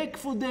sent to make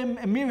for them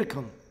a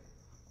miracle.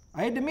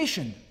 I had a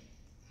mission.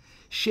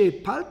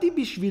 שהפלתי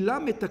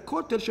בשבילם את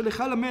הכותל של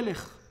היכל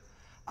המלך.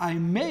 I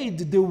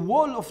made the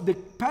wall of the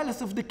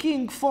palace of the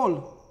king fall.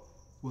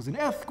 It was an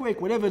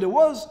earthquake, whatever there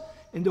was,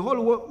 and the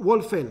whole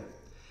wall fell.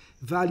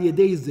 ועל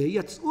ידי זה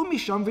יצאו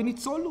משם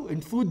וניצולו.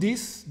 And through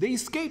this they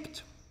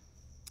escaped.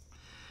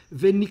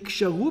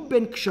 ונקשרו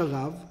בין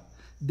קשריו,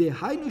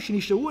 דהיינו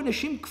שנשארו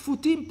אנשים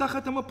כפותים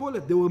תחת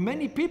המפולת. There were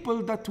many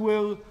people that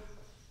were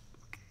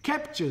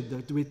captured,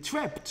 that were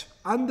trapped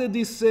under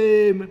this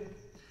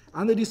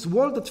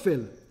wall that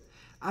fell.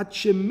 עד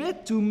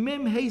שמתו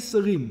מ"ה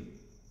שרים.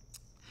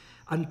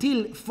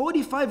 Until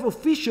 45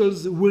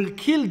 officials were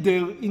killed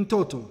there in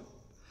total.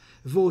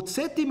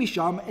 והוצאתי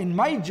משם, and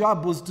my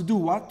job was to do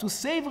what? To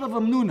save רב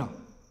אמנונה.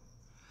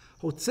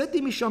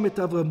 הוצאתי משם את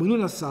רב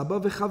אמנון הסבא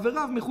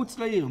וחבריו מחוץ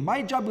לעיר.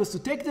 My job was to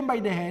take them by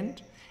the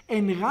hand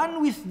and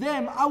run with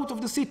them out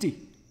of the city,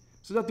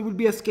 so that there would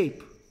be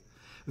escape.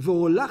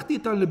 והולכתי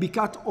איתם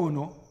לבקעת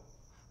אונו.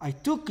 I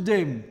took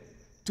them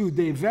to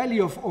the valley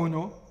of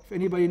Ono. If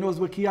anybody knows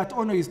where קריית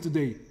אונו is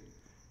today.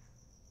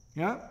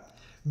 Yeah?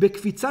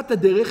 בקפיצת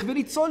הדרך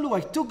וניצולו.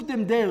 I took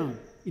them there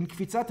in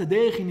קפיצת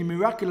הדרך in a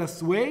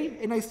miraculous way,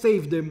 and I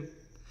saved them.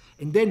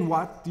 And then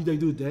what did I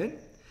do then?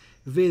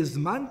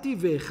 והזמנתי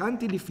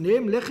והכנתי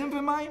לפניהם לחם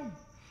ומים.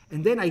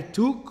 And then I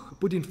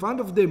put in front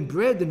of them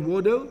bread and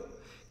water,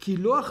 כי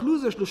לא אכלו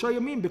זה 3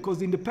 ימים,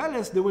 because in the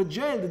palace they were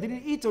jailed, they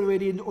didn't eat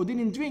already or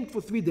didn't drink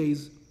for 3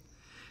 days.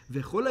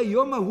 וכל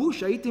היום ההוא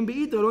שהייתם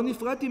בעידרה לא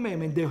נפרדתי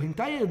מהם. And the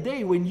entire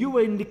day when you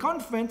were in the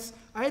conference,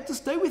 I had to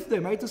stay with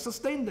them, I had to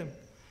sustain them.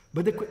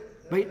 But that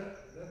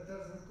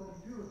doesn't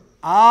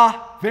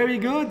compute. Very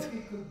good.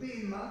 It could be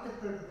in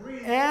multiple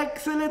breeds.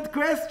 Excellent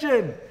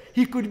question.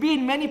 He could be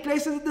in many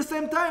places at the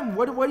same time.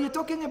 What are you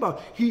talking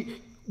about?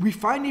 We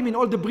find him in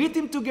all the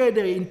Britim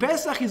together. In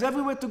Pesach, he's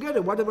everywhere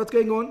together. What's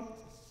going on?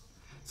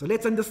 So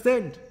let's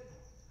understand.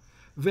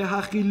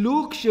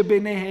 והחילוק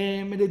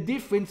שביניהם, and the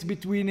difference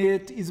between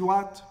it is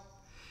what?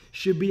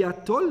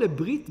 שביאתו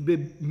לברית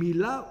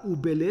במילה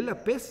ובליל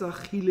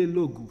הפסח היא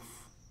ללא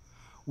גוף.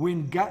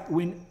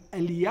 When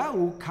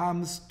Eliyahu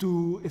comes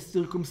to a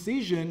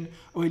circumcision,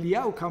 or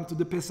Eliyahu comes to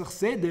the Pesach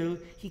Seder,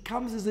 he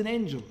comes as an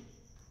angel.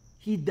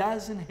 He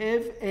doesn't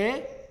have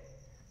a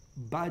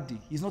body.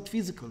 He's not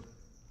physical.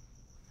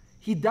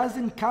 He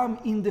doesn't come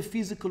in the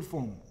physical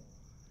form.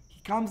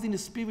 He comes in a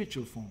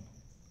spiritual form.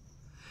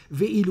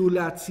 ואילו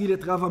להציל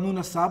את רב אמנון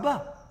הסבא,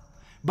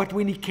 but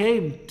when he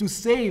came to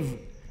save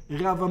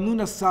רב אמנון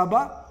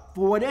הסבא,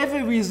 for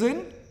whatever reason,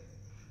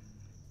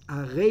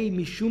 הרי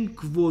משום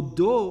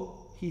כבודו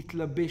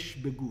התלבש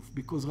בגוף.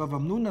 Because רב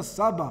אמנון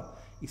הסבא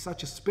is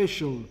such a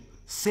special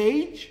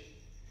sage,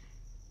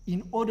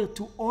 in order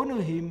to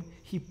honor him,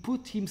 he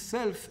put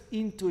himself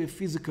into a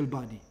physical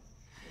body.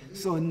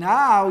 So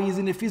now he's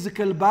in a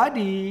physical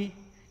body,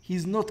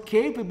 he's not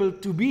capable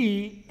to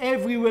be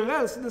everywhere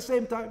else at the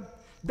same time.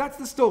 That's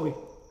the story.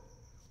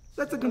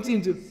 Let's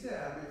continue. He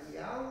said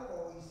Eliyahu,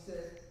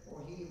 or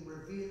he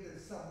revealed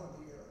as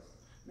somebody else.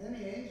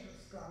 Many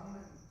angels come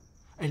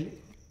and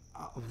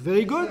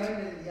very good.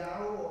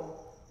 Eliyahu, or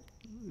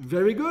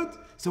very good.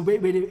 So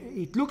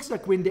it looks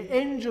like when the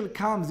angel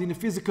comes in a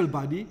physical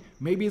body,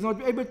 maybe he's not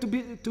able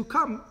to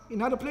come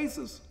in other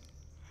places.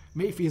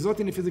 Maybe if he's not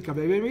in a physical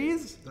body, maybe he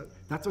is.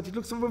 That's what it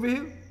looks like over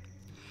here.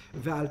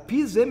 ועל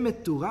פי זה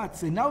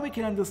מתורץ, and now we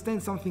can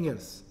understand something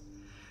else.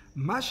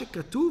 מה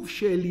שכתוב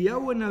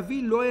שאליהו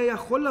הנביא לא היה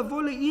יכול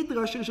לבוא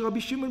להידרה של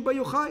רבי שמעון בר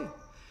יוחאי.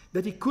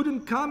 That he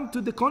couldn't come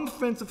to the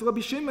conference of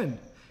רבי שמעון.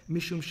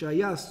 משום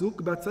שהיה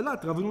עסוק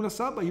בהצלת רב אמנון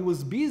הסבא. He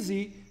was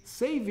busy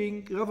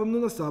saving רב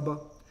אמנון הסבא.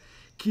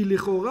 כי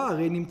לכאורה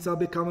הרי נמצא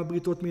בכמה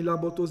בריתות מילה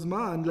באותו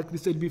זמן. Like we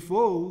said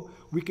before,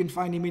 we can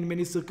find him in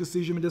many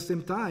circumcision at the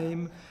same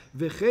time.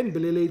 וכן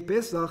בלילי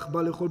פסח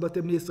בא לכל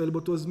בתי בני ישראל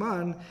באותו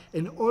זמן.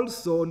 And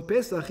also on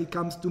Pesach he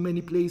comes to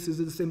many places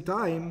at the same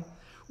time.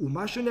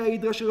 ומה שונה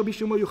ההידרה של רבי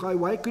שמעון בר יוחאי?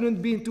 Why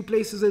couldn't be in two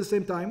places at the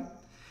same time?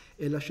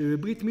 אלא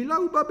שבברית מילה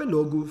הוא בא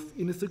בלא גוף.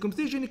 In a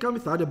circumcision he comes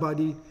without a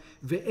body.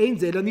 ואין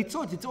זה אלא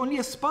ניצוץ. It's only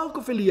a spark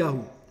of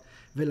אליהו.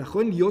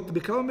 ולכן להיות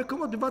בכמה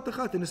מקומות בבת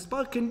אחת. And a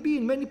spark can be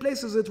in many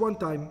places at one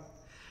time.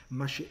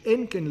 מה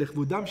שאין כן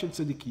לכבודם של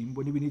צדיקים,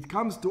 when it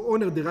comes to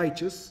honor the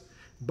righteous,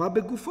 בא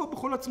בגופו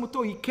בכל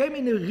עצמותו. He came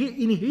in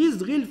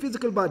his real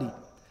physical body.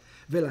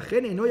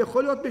 ולכן אינו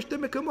יכול להיות בשתי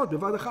מקומות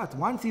בבת אחת.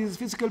 Once he is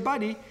physical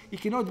body, he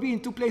cannot be in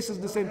two places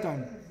at the same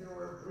time.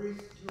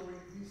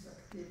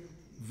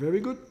 Very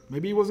good.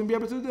 Maybe he wasn't be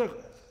able to do that.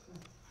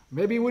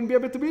 Maybe he wouldn't be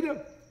able to be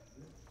there.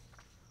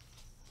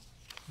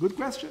 Good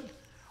question.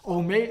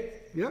 Or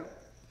yeah.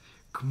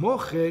 כמו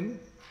כן,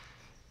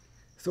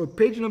 so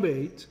page number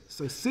 8,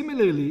 so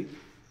similarly,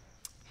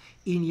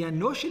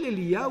 עניינו של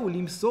אליהו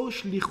למסור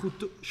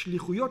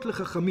שליחויות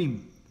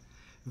לחכמים,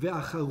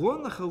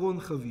 ואחרון אחרון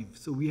חביב.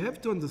 So we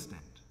have to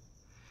understand.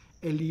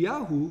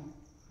 Eliyahu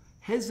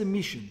has a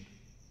mission.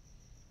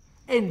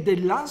 And the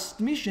last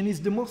mission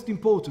is the most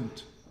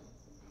important.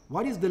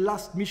 What is the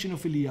last mission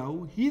of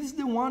Eliyahu? He's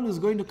the one who's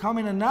going to come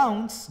and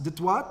announce that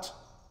what?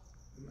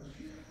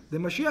 The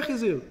Mashiach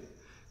is here.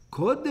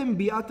 קודם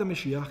ביאת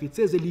המשיח, it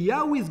says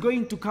Eliyahu is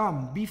going to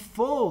come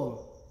before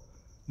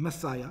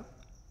Messiah.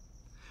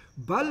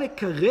 בא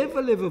לקרב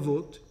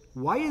הלבבות.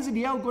 Why is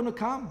Eliyahu going to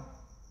come?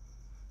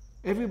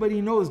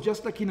 Everybody knows,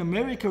 just like in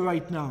America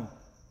right now,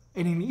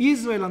 and in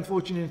Israel,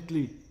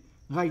 unfortunately,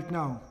 right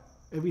now,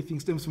 everything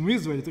stems from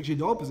Israel. It's actually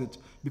the opposite.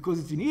 Because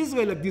it's in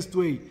Israel like this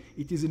way,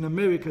 it is in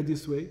America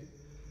this way.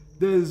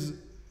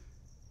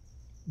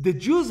 The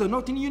Jews are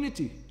not in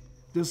unity.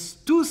 There's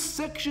two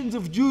sections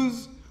of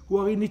Jews who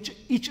are in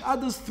each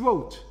other's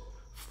throat,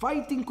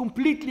 fighting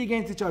completely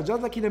against each other.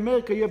 Just like in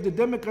America, you have the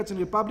Democrats and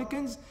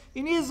Republicans.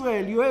 In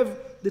Israel, you have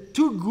the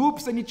two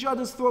groups in each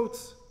other's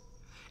throats.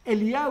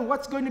 Eliyahu,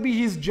 what's going to be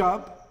his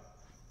job?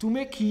 To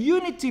make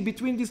unity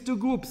between these two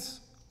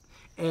groups.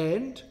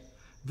 And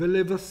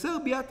ולבשר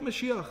ביאת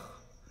משיח.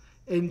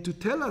 And to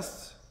tell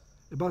us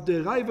about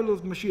the arrival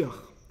of Mashiach.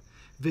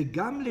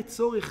 וגם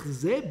לצורך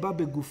זה בא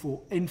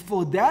בגופו. And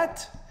for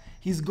that,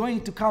 he's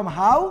going to come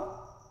how?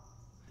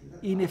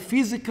 In a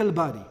physical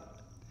body.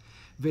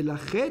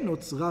 ולכן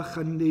נוצרה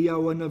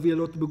חנליהו הנביא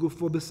עלות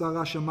בגופו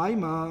בשרה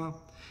שמיימה.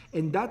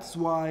 And that's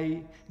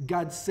why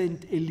God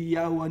sent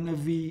Eliyahu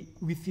Hanavi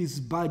with his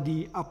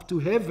body up to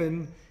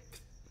heaven.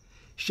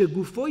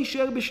 שגופו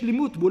יישאר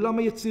בשלמות בעולם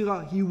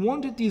היצירה. He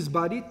wanted his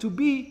body to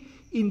be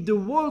in the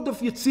world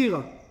of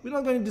יצירה. We're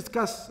not going to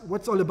discuss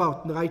what's all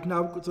about right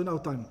now, it's on our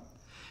time.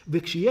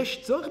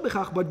 וכשיש צורך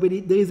בכך, but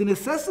when there is a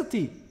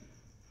necessity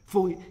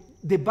for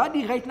the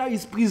body right now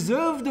is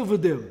preserved over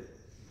there.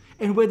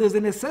 And where there's a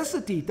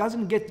necessity, it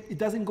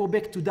doesn't go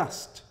back to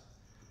dust.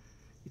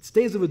 It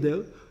stays over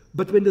there.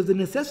 But when there's a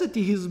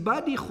necessity, his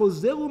body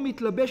חוזר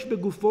ומתלבש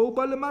בגופו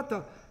ובא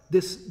למטה.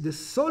 The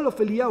soul of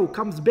Eliyahu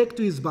comes back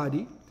to his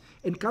body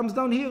and comes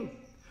down here.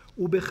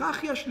 ובכך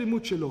היא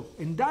השלמות שלו.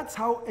 And that's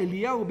how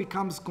Eliyahu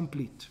becomes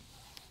complete.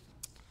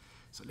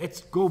 So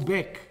let's go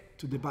back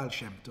to the Baal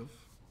Shem Tov.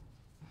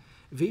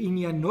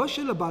 ועניינו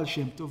של הבעל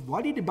שם טוב,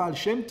 what did the Baal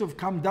Shem Tov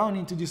come down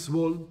into this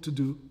world to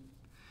do?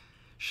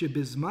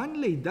 שבזמן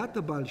לידת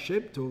הבעל שם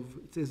טוב,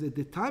 it says at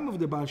the time of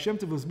the Baal Shem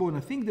Tov was born,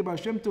 I think the Baal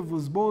Shem Tov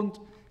was born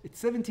at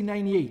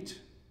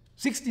 1698.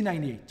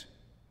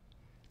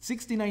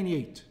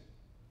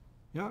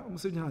 Yeah,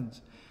 almost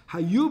 1700.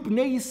 היו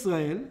בני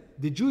ישראל,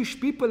 the Jewish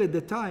people at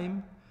the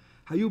time,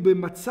 היו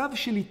במצב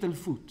של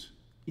התעלפות.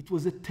 It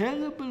was a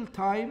terrible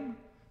time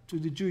to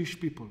the Jewish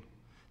people.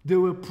 There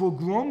were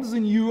pogroms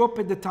in Europe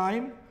at the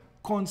time,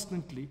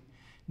 constantly.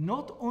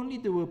 Not only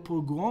there were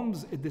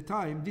pogroms at the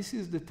time, this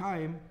is the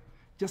time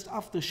just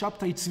after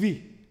Shabtai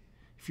Tzvi,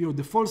 if you're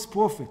the false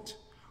prophet,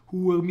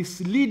 who were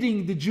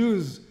misleading the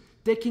Jews,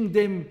 taking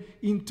them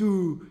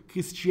into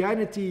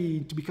Christianity,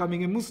 into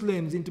becoming a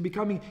Muslims, into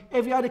becoming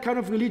every other kind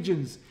of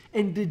religions.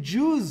 And the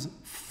Jews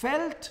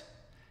felt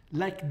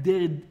like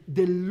they're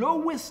the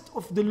lowest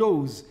of the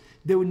lows.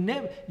 They were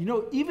never,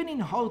 even in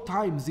hard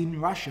times in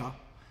Russia,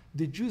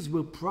 the Jews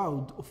were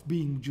proud of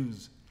being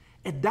Jews.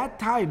 At that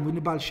time, when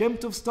the Baal Shem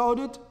Tov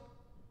started,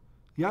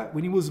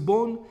 when he was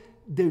born,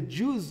 the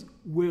Jews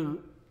were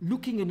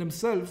looking at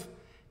themselves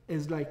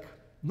as like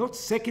not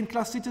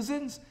second-class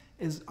citizens,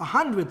 as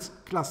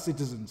 100th-class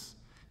citizens.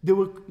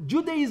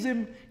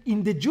 Judaism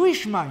in the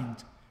Jewish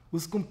mind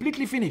was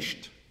completely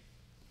finished.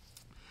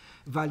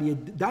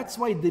 That's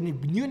why the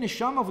new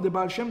neshama of the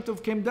Baal Shem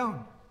Tov came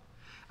down.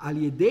 Al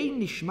yedei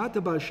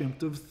nishmat Baal Shem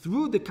Tov,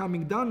 through the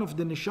coming down of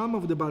the neshama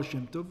of the Baal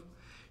Shem Tov,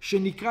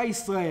 shenikra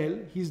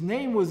Israel, his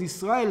name was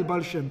Israel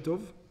Baal Shem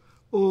Tov,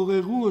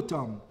 oreru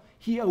otam,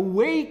 he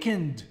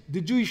awakened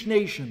the Jewish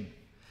nation.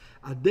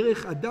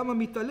 הדרך אדם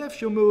המתעלף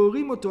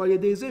שמעוררים אותו על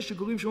ידי זה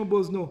שקוראים שמו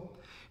באוזנו.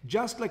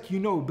 Just like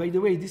by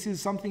the way, this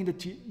is something that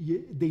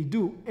they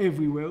do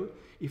everywhere.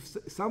 If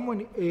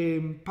someone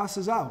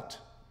passes out,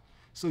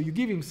 so you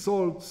give him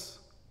salts,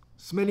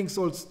 smelling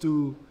salts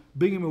to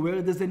bring him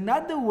aware. There's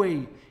another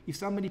way, if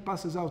somebody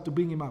passes out, to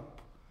bring him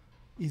up,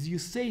 is you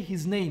say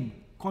his name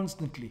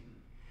constantly.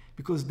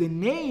 Because the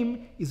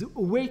name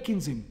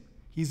awakens him.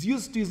 He's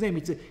used to his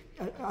name.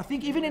 I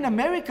think even in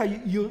America,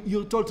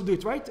 you're told to do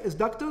it, right? As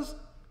doctors?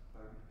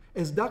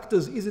 As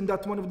doctors, isn't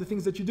that one of the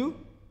things that you do?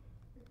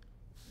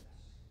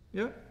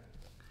 Yeah?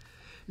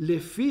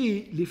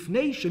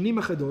 לפני שנים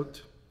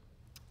אחדות,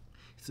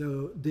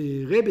 so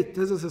the Rebbe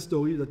tells us a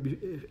story that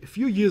a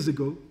few years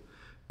ago,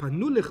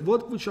 פנו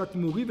לכבוד קבוצת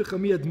מורי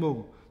וחמי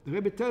אדמו"ר. The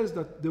Rebbe tells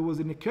that there was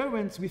an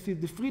occurrence with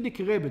the Friedrich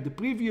Rebbe, the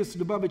previous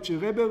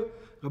Lubavitcher Rebbe,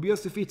 Rabbi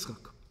Yosef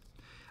Yitzchak.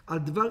 על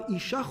דבר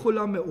אישה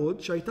חולה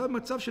מאוד, שהייתה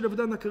במצב של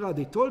אבדן הכרה.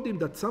 They told him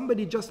that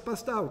somebody just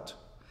passed out.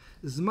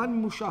 זמן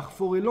ממושך,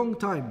 for a long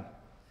time.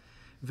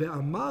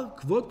 ואמר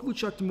כבוד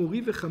קבוצת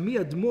מורי וחמי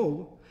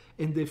אדמו"ר,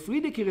 and the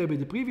Friedrich Rebbe,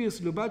 the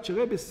previous Lubavitcher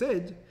Rebbe,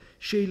 said,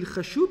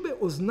 שילחשו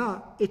באוזנה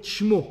את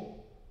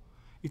שמו.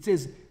 It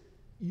says,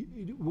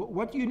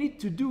 what you need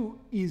to do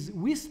is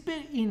whisper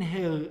in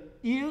her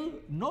ear,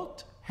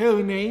 not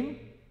her name,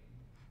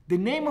 the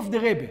name of the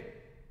Rebbe.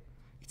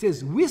 It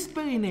says,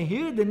 whisper in her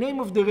ear the name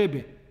of the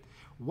Rebbe.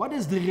 What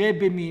does the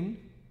Rebbe mean?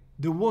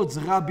 The words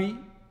Rabbi.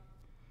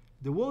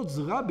 The words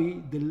Rabbi,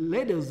 the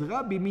letters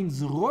Rabbi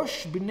means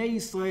Rosh Bnei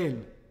Israel.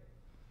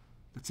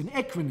 That's an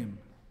acronym.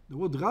 The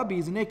word Rabbi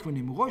is an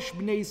acronym. Rosh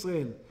Bnei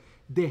Israel.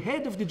 The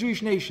head of the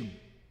Jewish nation.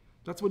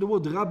 That's what the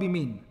word Rabbi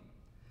means.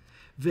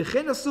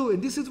 וכן עשו,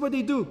 and this is what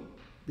they do.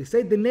 They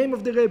say the name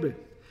of the Rebbe.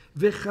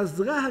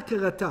 וחזרה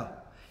הכרתה.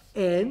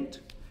 And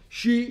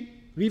she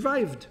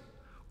revived.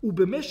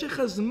 ובמשך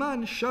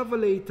הזמן שבה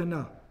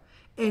לאיתנה.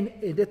 And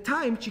at the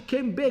time she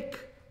came back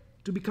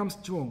to become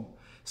strong.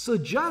 So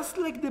just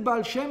like the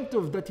Baal Shem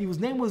Tov, that his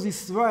name was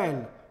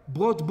Israel,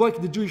 brought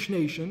back the Jewish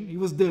nation, he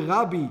was the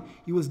Rabbi,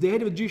 he was the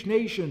head of the Jewish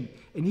nation,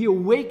 and he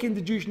awakened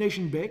the Jewish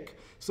nation back,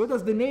 so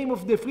does the name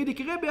of the Friedrich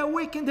Rebbe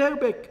awakened her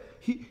back.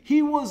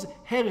 He was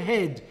her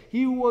head,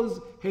 he was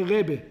her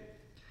Rebbe.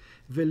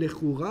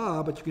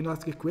 ולכאורה, but you can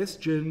ask a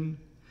question,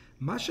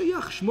 מה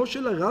שייך שמו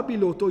של הרבי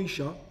לאותו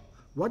אישה?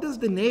 What does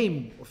the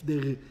name of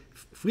the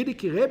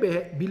Friedrich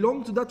Rebbe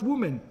belong to that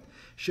woman?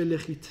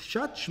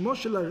 שלחישת שמו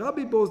של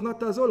הרבי באוזנה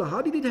תעזור לה.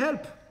 How did it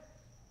help?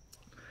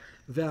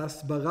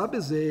 וההסברה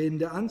בזה, and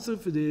the answer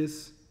for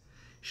this,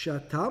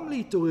 שהטעם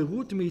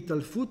להתעוררות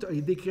מהתעלפות על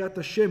ידי קריאת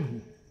השם הוא,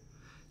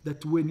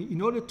 that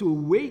in order to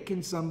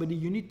awaken somebody,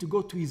 you need to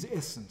go to his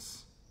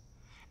essence.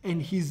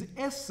 And his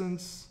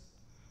essence,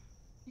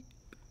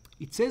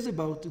 it says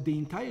about the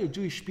entire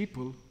Jewish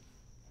people,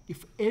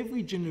 if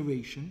every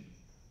generation,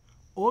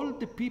 all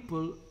the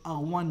people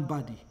are one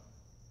body.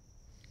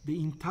 The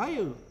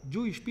entire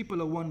Jewish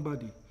people are one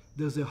body.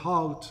 There's a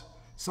heart,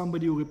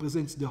 somebody who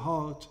represents the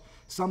heart,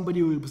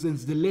 somebody who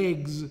represents the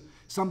legs,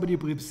 somebody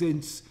who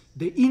represents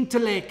the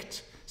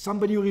intellect,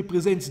 somebody who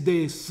represents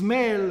the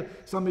smell,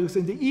 somebody who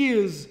represents the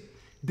ears.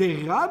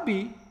 The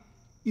Rabbi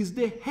is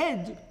the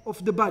head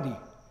of the body.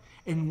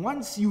 And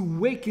once you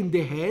awaken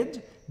the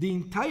head, the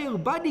entire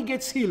body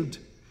gets healed.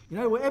 In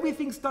other words,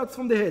 everything starts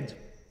from the head.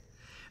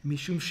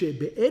 משום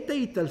שבעת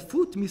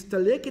ההתעלפות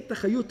מסתלקת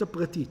החיות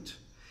הפרטית.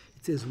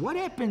 It says, what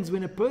happens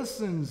when a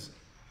person's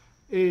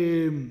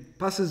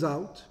passes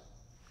out,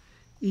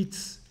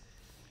 it's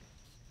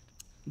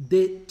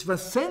the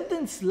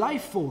transcendence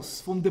life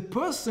force from the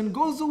person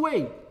goes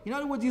away. In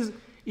other words,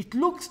 it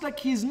looks like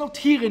he's not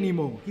here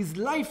anymore. His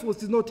life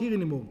force is not here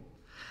anymore.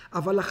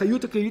 אבל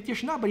החיות הכללית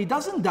ישנה, but he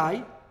doesn't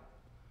die.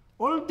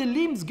 All the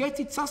limbs get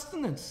its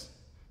sustenance.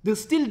 They're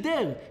still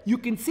there. You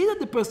can see that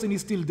the person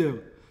is still there.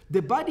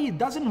 The body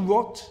doesn't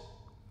rot.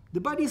 The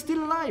body is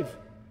still alive.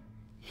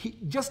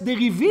 Just the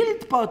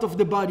revealed part of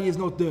the body is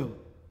not there.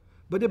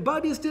 But the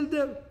body is still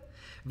there.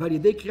 ועל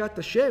ידי קריאת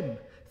השם,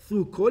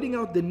 through calling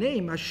out the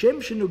name,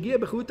 השם שנוגע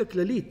בחיות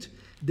הכללית,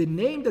 the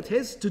name that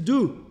has to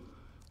do,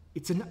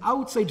 it's an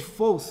outside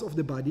force of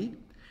the body,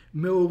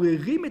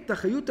 מעוררים את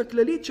החיות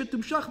הכללית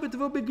שתומשך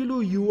ותבוא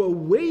בגילוי. You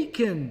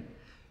awaken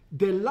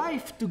the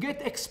life to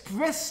get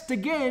expressed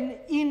again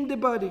in the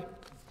body.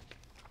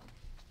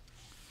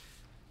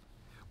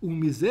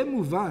 ומזה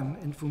מובן,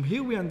 and from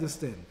here we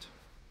understand,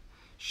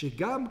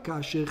 שגם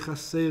כאשר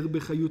חסר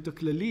בחיות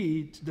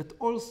הכללית, that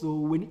also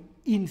when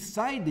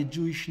inside the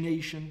Jewish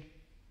nation,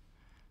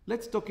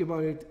 let's talk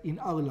about it in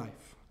our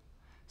life.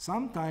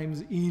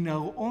 Sometimes in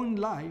our own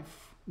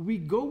life, we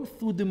go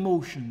through the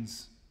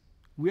motions.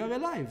 We are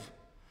alive.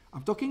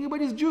 I'm talking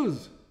about as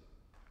Jews.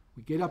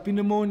 We get up in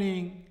the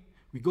morning,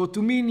 we go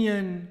to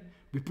minyan,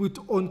 we put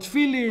on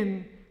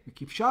tefillin, we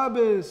keep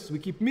Shabbos, we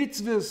keep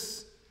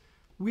mitzvahs.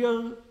 We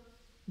are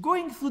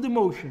going through the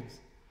motions.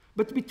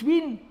 But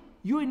between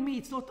you and me,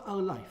 it's not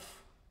our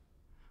life.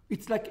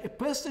 It's like a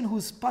person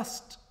who's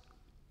passed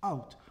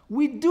out.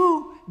 We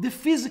do the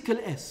physical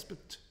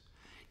aspect.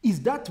 Is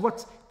that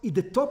what's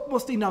the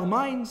topmost in our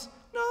minds?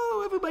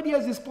 No, everybody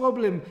has this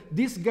problem.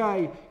 This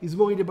guy is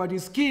worried about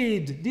his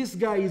kid. This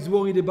guy is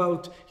worried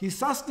about his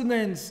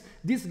sustenance.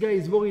 This guy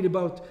is worried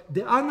about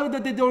the honor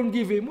that they don't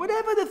give him.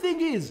 Whatever the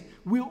thing is,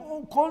 we're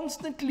all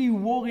constantly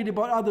worried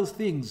about other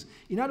things.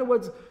 In other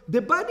words,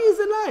 the body is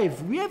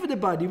alive. We have the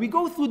body. We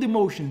go through the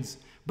motions.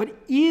 But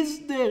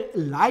is there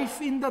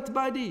life in that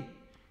body?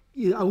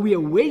 Are we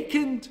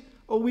awakened?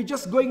 Or are we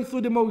just going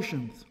through the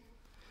motions?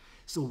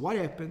 So what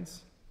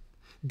happens?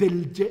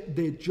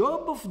 The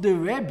job of the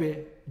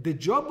Rebbe, the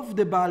job of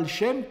the Baal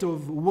Shem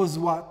Tov was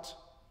what?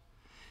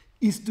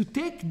 Is to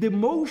take the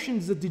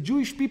motions that the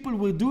Jewish people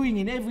were doing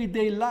in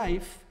everyday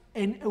life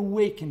and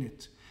awaken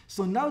it.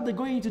 So now they're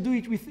going to do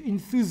it with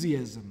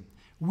enthusiasm,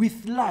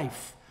 with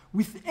life,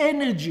 with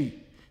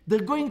energy. They're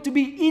going to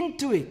be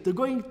into it. They're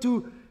going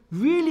to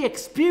really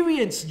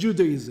experience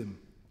Judaism.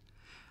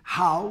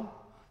 How?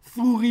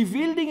 Through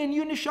revealing a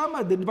new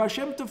neshama. The Baal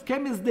Shem Tov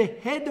came as the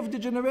head of the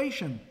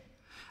generation.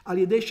 על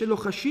ידי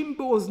שלוחשים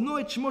באוזנו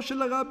את שמו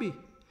של הרבי.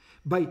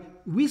 By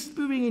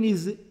whispering in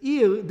his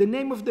ear the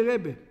name of the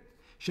Rebbe.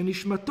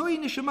 שנשמתו היא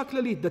נשמה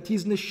כללית. That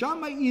his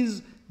neshama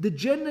is the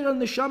general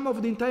neshama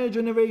of the entire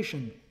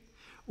generation.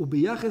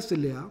 וביחס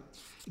אליה,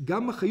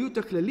 גם החיות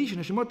הכללי של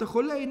נשמות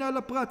החולה אינה על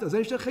הפרט. אז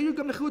יש חיות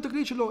גם לחיות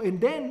הכללית שלו.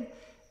 And then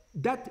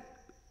that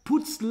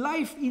puts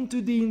life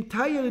into the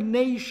entire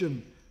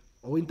nation,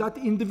 or in that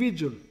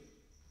individual.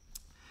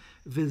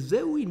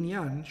 וזהו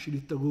עניין של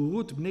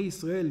התעוררות בני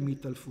ישראל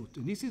מהתעלפות.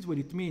 And this is what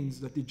it means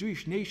that the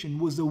Jewish nation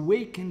was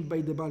awakened by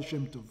the Baal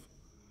Shem Tov.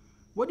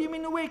 What do you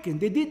mean awakened?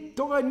 They did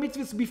Torah and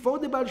mitzvahs before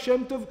the Baal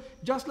Shem Tov,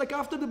 just like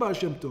after the Baal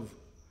Shem Tov.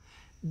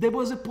 There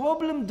was a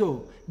problem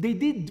though. They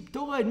did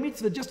Torah and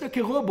mitzvah just like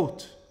a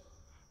robot.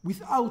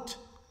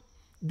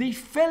 They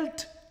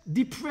felt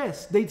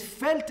depressed. They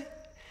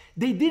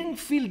didn't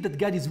feel that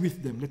God is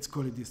with them, let's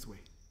call it this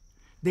way.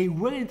 They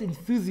weren't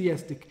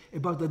enthusiastic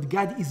about that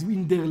God is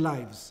in their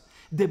lives.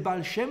 The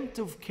Baal Shem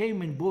Tov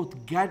came and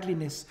brought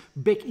godliness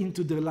back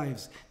into their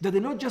lives. That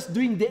they're not just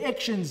doing the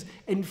actions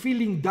and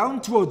feeling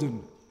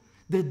downtrodden.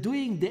 They're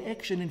doing the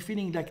action and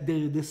feeling like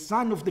they're the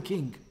son of the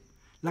king.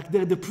 Like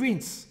they're the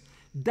prince.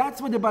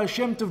 That's what the Baal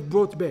Shem Tov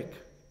brought back.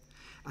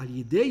 על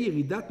ידי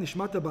ירידת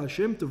נשמת הבעל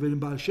שם טוב, when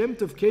Baal Shem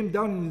Tov came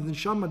down in the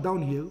neshama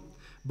down here,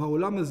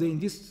 בעולם הזה, in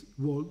this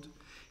world,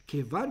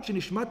 כיוון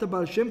שנשמת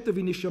הבעל שם טוב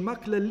היא נשמה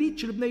כללית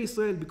של בני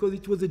ישראל, because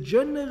it was a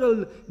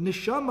general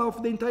neshama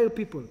of the entire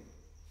people.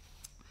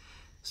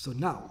 So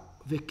now,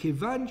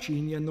 וכיוון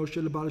שעניינו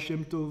של בעל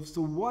שם טוב,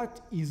 so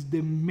what is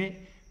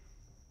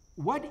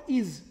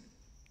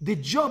the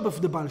job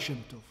of the Baal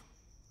Shem Tov?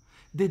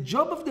 The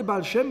job of the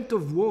Baal Shem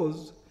Tov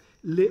was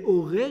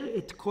לעורר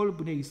את כל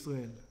בני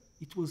ישראל.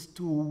 It was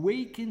to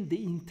awaken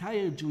the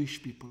entire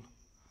Jewish people.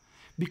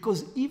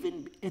 Because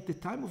even at the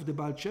time of the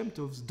Baal Shem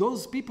Tovs,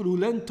 those people who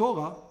learned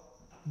Torah,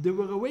 they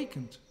were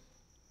awakened.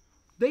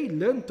 They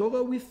learned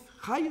Torah with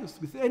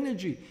chayus, with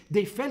energy.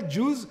 They felt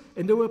Jews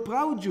and they were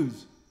proud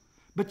Jews.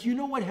 But you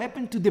know what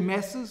happened to the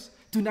masses,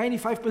 to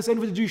 95%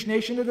 of the Jewish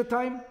nation at the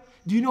time?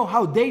 Do you know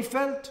how they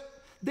felt?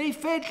 They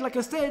felt, like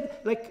I said,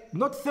 like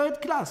not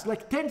third class,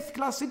 like 10th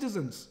class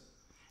citizens.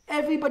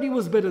 Everybody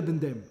was better than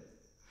them.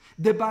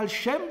 The Baal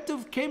Shem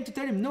Tov came to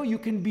tell him, no, you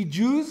can be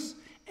Jews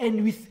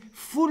and with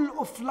full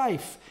of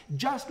life,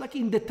 just like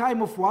in the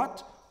time of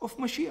what? Of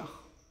Mashiach.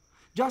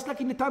 Just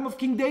like in the time of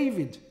King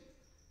David.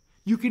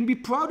 You can be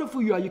proud of who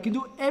you are. You can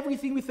do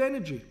everything with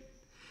energy.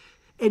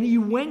 And he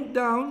went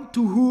down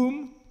to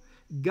whom?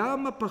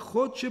 גם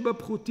הפחות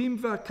שבפחותים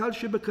והקל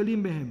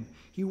שבקלים מהם.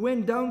 He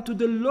went down to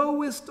the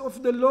lowest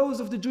of the lows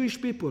of the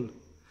Jewish people.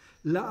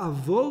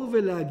 לעבור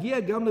ולהגיע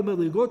גם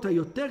למדרגות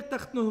היותר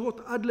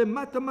תחתונות עד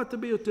למטה מטה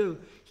ביותר.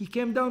 He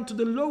came down to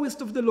the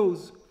lowest of the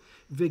lows.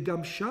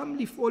 וגם שם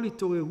לפעול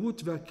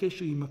התעוררות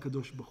והקשר עם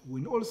הקדוש ברוך הוא.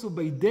 And also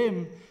by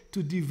them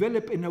to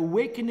develop an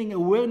awakening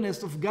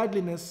awareness of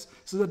godliness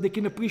so that they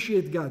can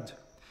appreciate God.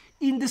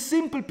 In the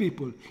simple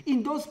people,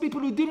 in those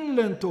people who didn't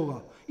learn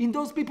Torah, in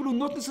those people who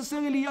not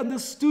necessarily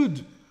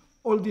understood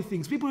all the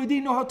things, people who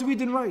didn't know how to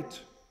read and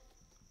write.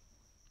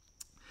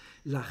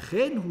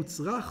 לכן הוא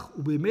צריך,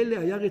 ובמילא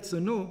היה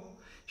רצונו,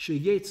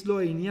 שיהיה אצלו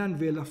העניין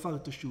ואל עפר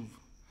תשוב.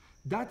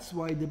 That's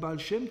why the Baal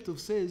Shem Tov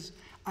says,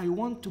 I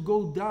want to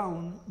go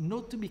down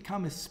not to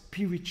become a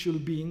spiritual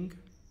being,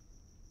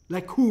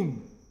 like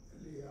whom?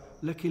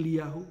 Like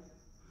Eliyahu.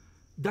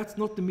 That's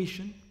not the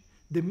mission.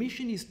 The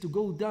mission is to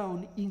go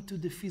down into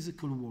the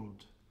physical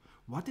world.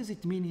 What does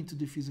it mean into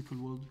the physical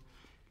world?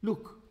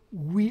 Look,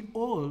 we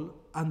all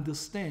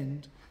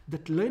understand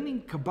that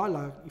learning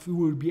Kabbalah, if we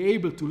will be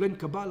able to learn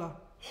Kabbalah,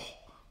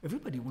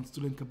 everybody wants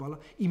to learn Kabbalah.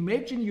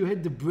 Imagine you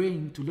had the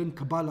brain to learn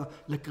Kabbalah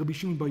like Rabbi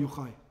Shimon Bar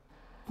Yochai.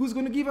 Who's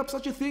going to give up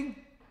such a thing?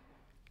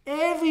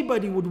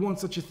 Everybody would want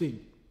such a thing.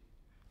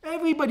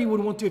 Everybody would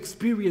want to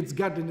experience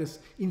godliness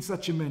in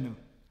such a manner.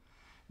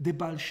 The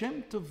Baal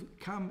Shem Tov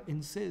comes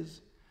and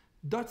says,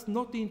 that's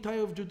not the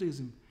entire of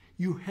Judaism.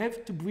 You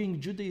have to bring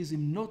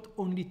Judaism not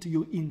only to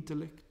your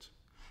intellect,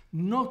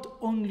 not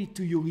only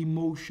to your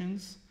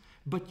emotions,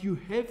 but you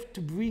have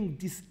to bring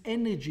this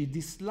energy,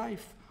 this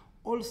life,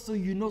 also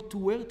to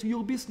where? To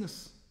your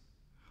business.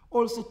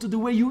 Also to the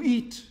way you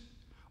eat.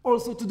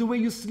 Also to the way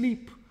you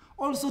sleep.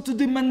 Also to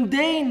the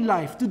mundane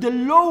life, to the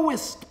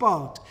lowest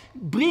part.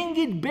 Bring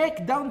it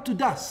back down to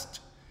dust.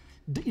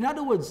 In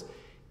other words,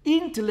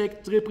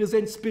 intellect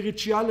represents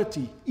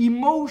spirituality.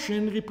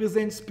 Emotion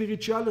represents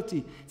spirituality.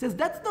 It says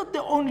that's not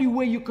the only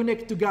way you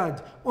connect to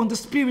God on the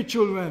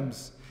spiritual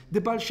realms. The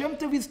Baal Shem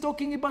Tov is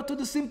talking about to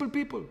the simple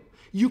people.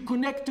 You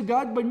connect to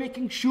God by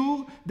making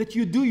sure that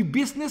you do your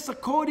business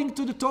according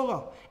to the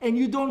Torah and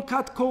you don't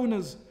cut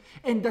corners.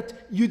 And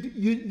that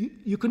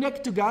you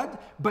connect to God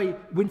by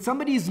when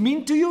somebody is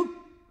mean to you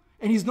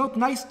and he's not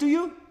nice to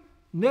you,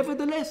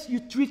 nevertheless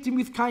you treat him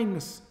with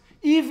kindness.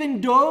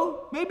 Even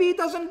though maybe he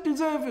doesn't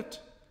deserve it.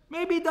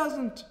 Maybe he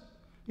doesn't.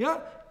 Yeah?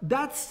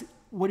 That's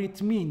what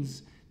it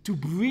means to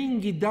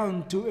bring it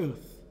down to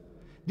earth.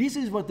 This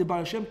is what the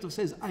Baal Shem Tov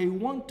says. I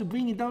want to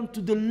bring it down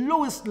to the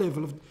lowest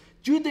level of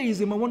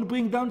Judaism. I want to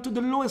bring down to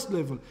the lowest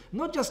level.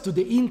 Not just to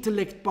the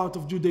intellect part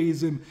of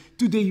Judaism,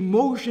 to the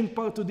emotion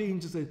part of the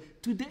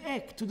intellect, to the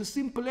act, to the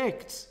simple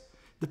acts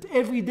that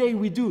every day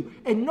we do.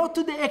 And not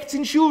to the acts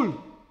in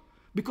shul.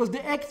 Because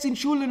the acts in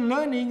shul and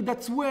learning,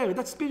 that's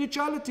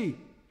spirituality.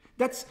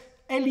 That's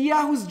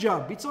Eliyahu's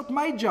job. It's not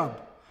my job.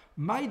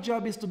 My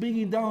job is to bring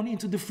it down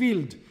into the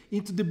field,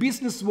 into the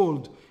business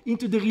world,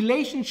 into the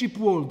relationship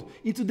world,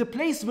 into the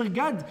place where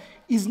God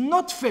is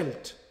not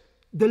felt.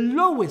 The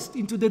lowest,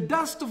 into the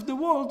dust of the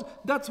world,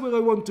 that's where I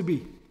want to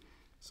be.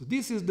 So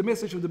this is the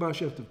message of the Baal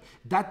Shem Tov.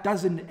 That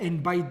doesn't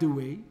end, by the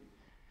way.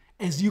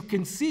 As you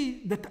can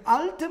see, that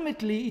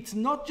ultimately it's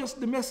not just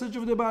the message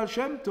of the Baal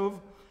Shem Tov.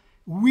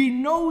 We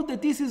know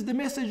that this is the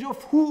message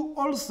of who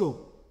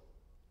also?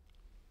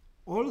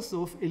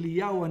 Also of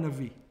Eliyahu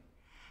Hanavi.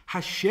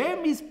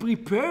 Hashem is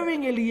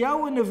preparing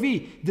Eliyahu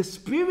Hanavi, the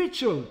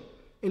spiritual,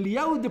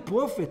 Eliyahu the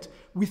prophet,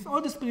 with all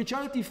the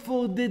spirituality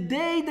for the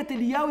day that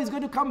Eliyahu is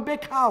going to come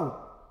back.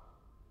 How?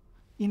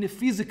 In a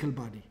physical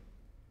body.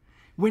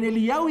 When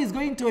Eliyahu is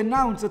going to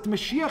announce that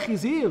Mashiach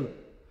is here,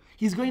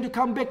 he's going to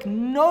come back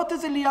not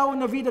as Eliyahu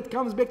Hanavi that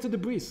comes back to the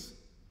bris,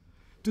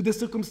 to the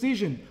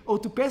circumcision, or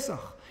to Pesach.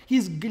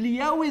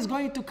 Eliyahu is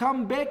going to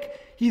come back.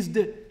 He's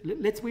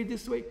let's wait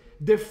this way,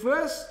 the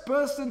first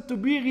person to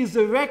be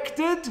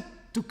resurrected,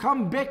 to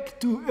come back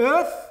to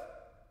earth,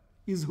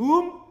 is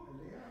whom?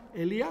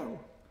 Eliyahu.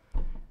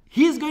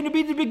 He's going to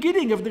be the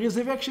beginning of the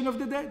resurrection of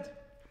the dead.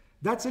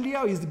 That's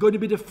Eliyahu. He's going to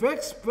be the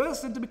first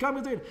person to become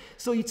resurrected.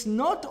 So it's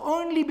not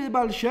only the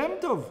Baal Shem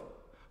Tov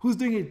who's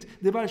doing it.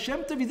 The Baal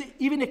Shem Tov is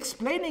even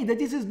explaining that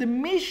this is the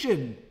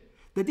mission.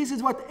 That this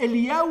is what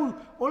Eliyahu,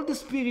 all the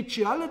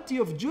spirituality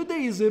of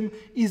Judaism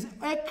is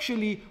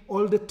actually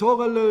all the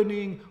Torah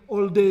learning,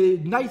 all the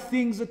nice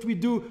things that we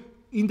do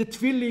in the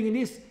tefilling and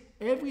this.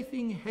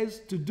 Everything has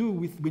to do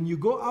with when you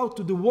go out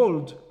to the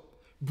world,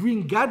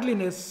 bring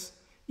godliness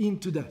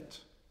into that.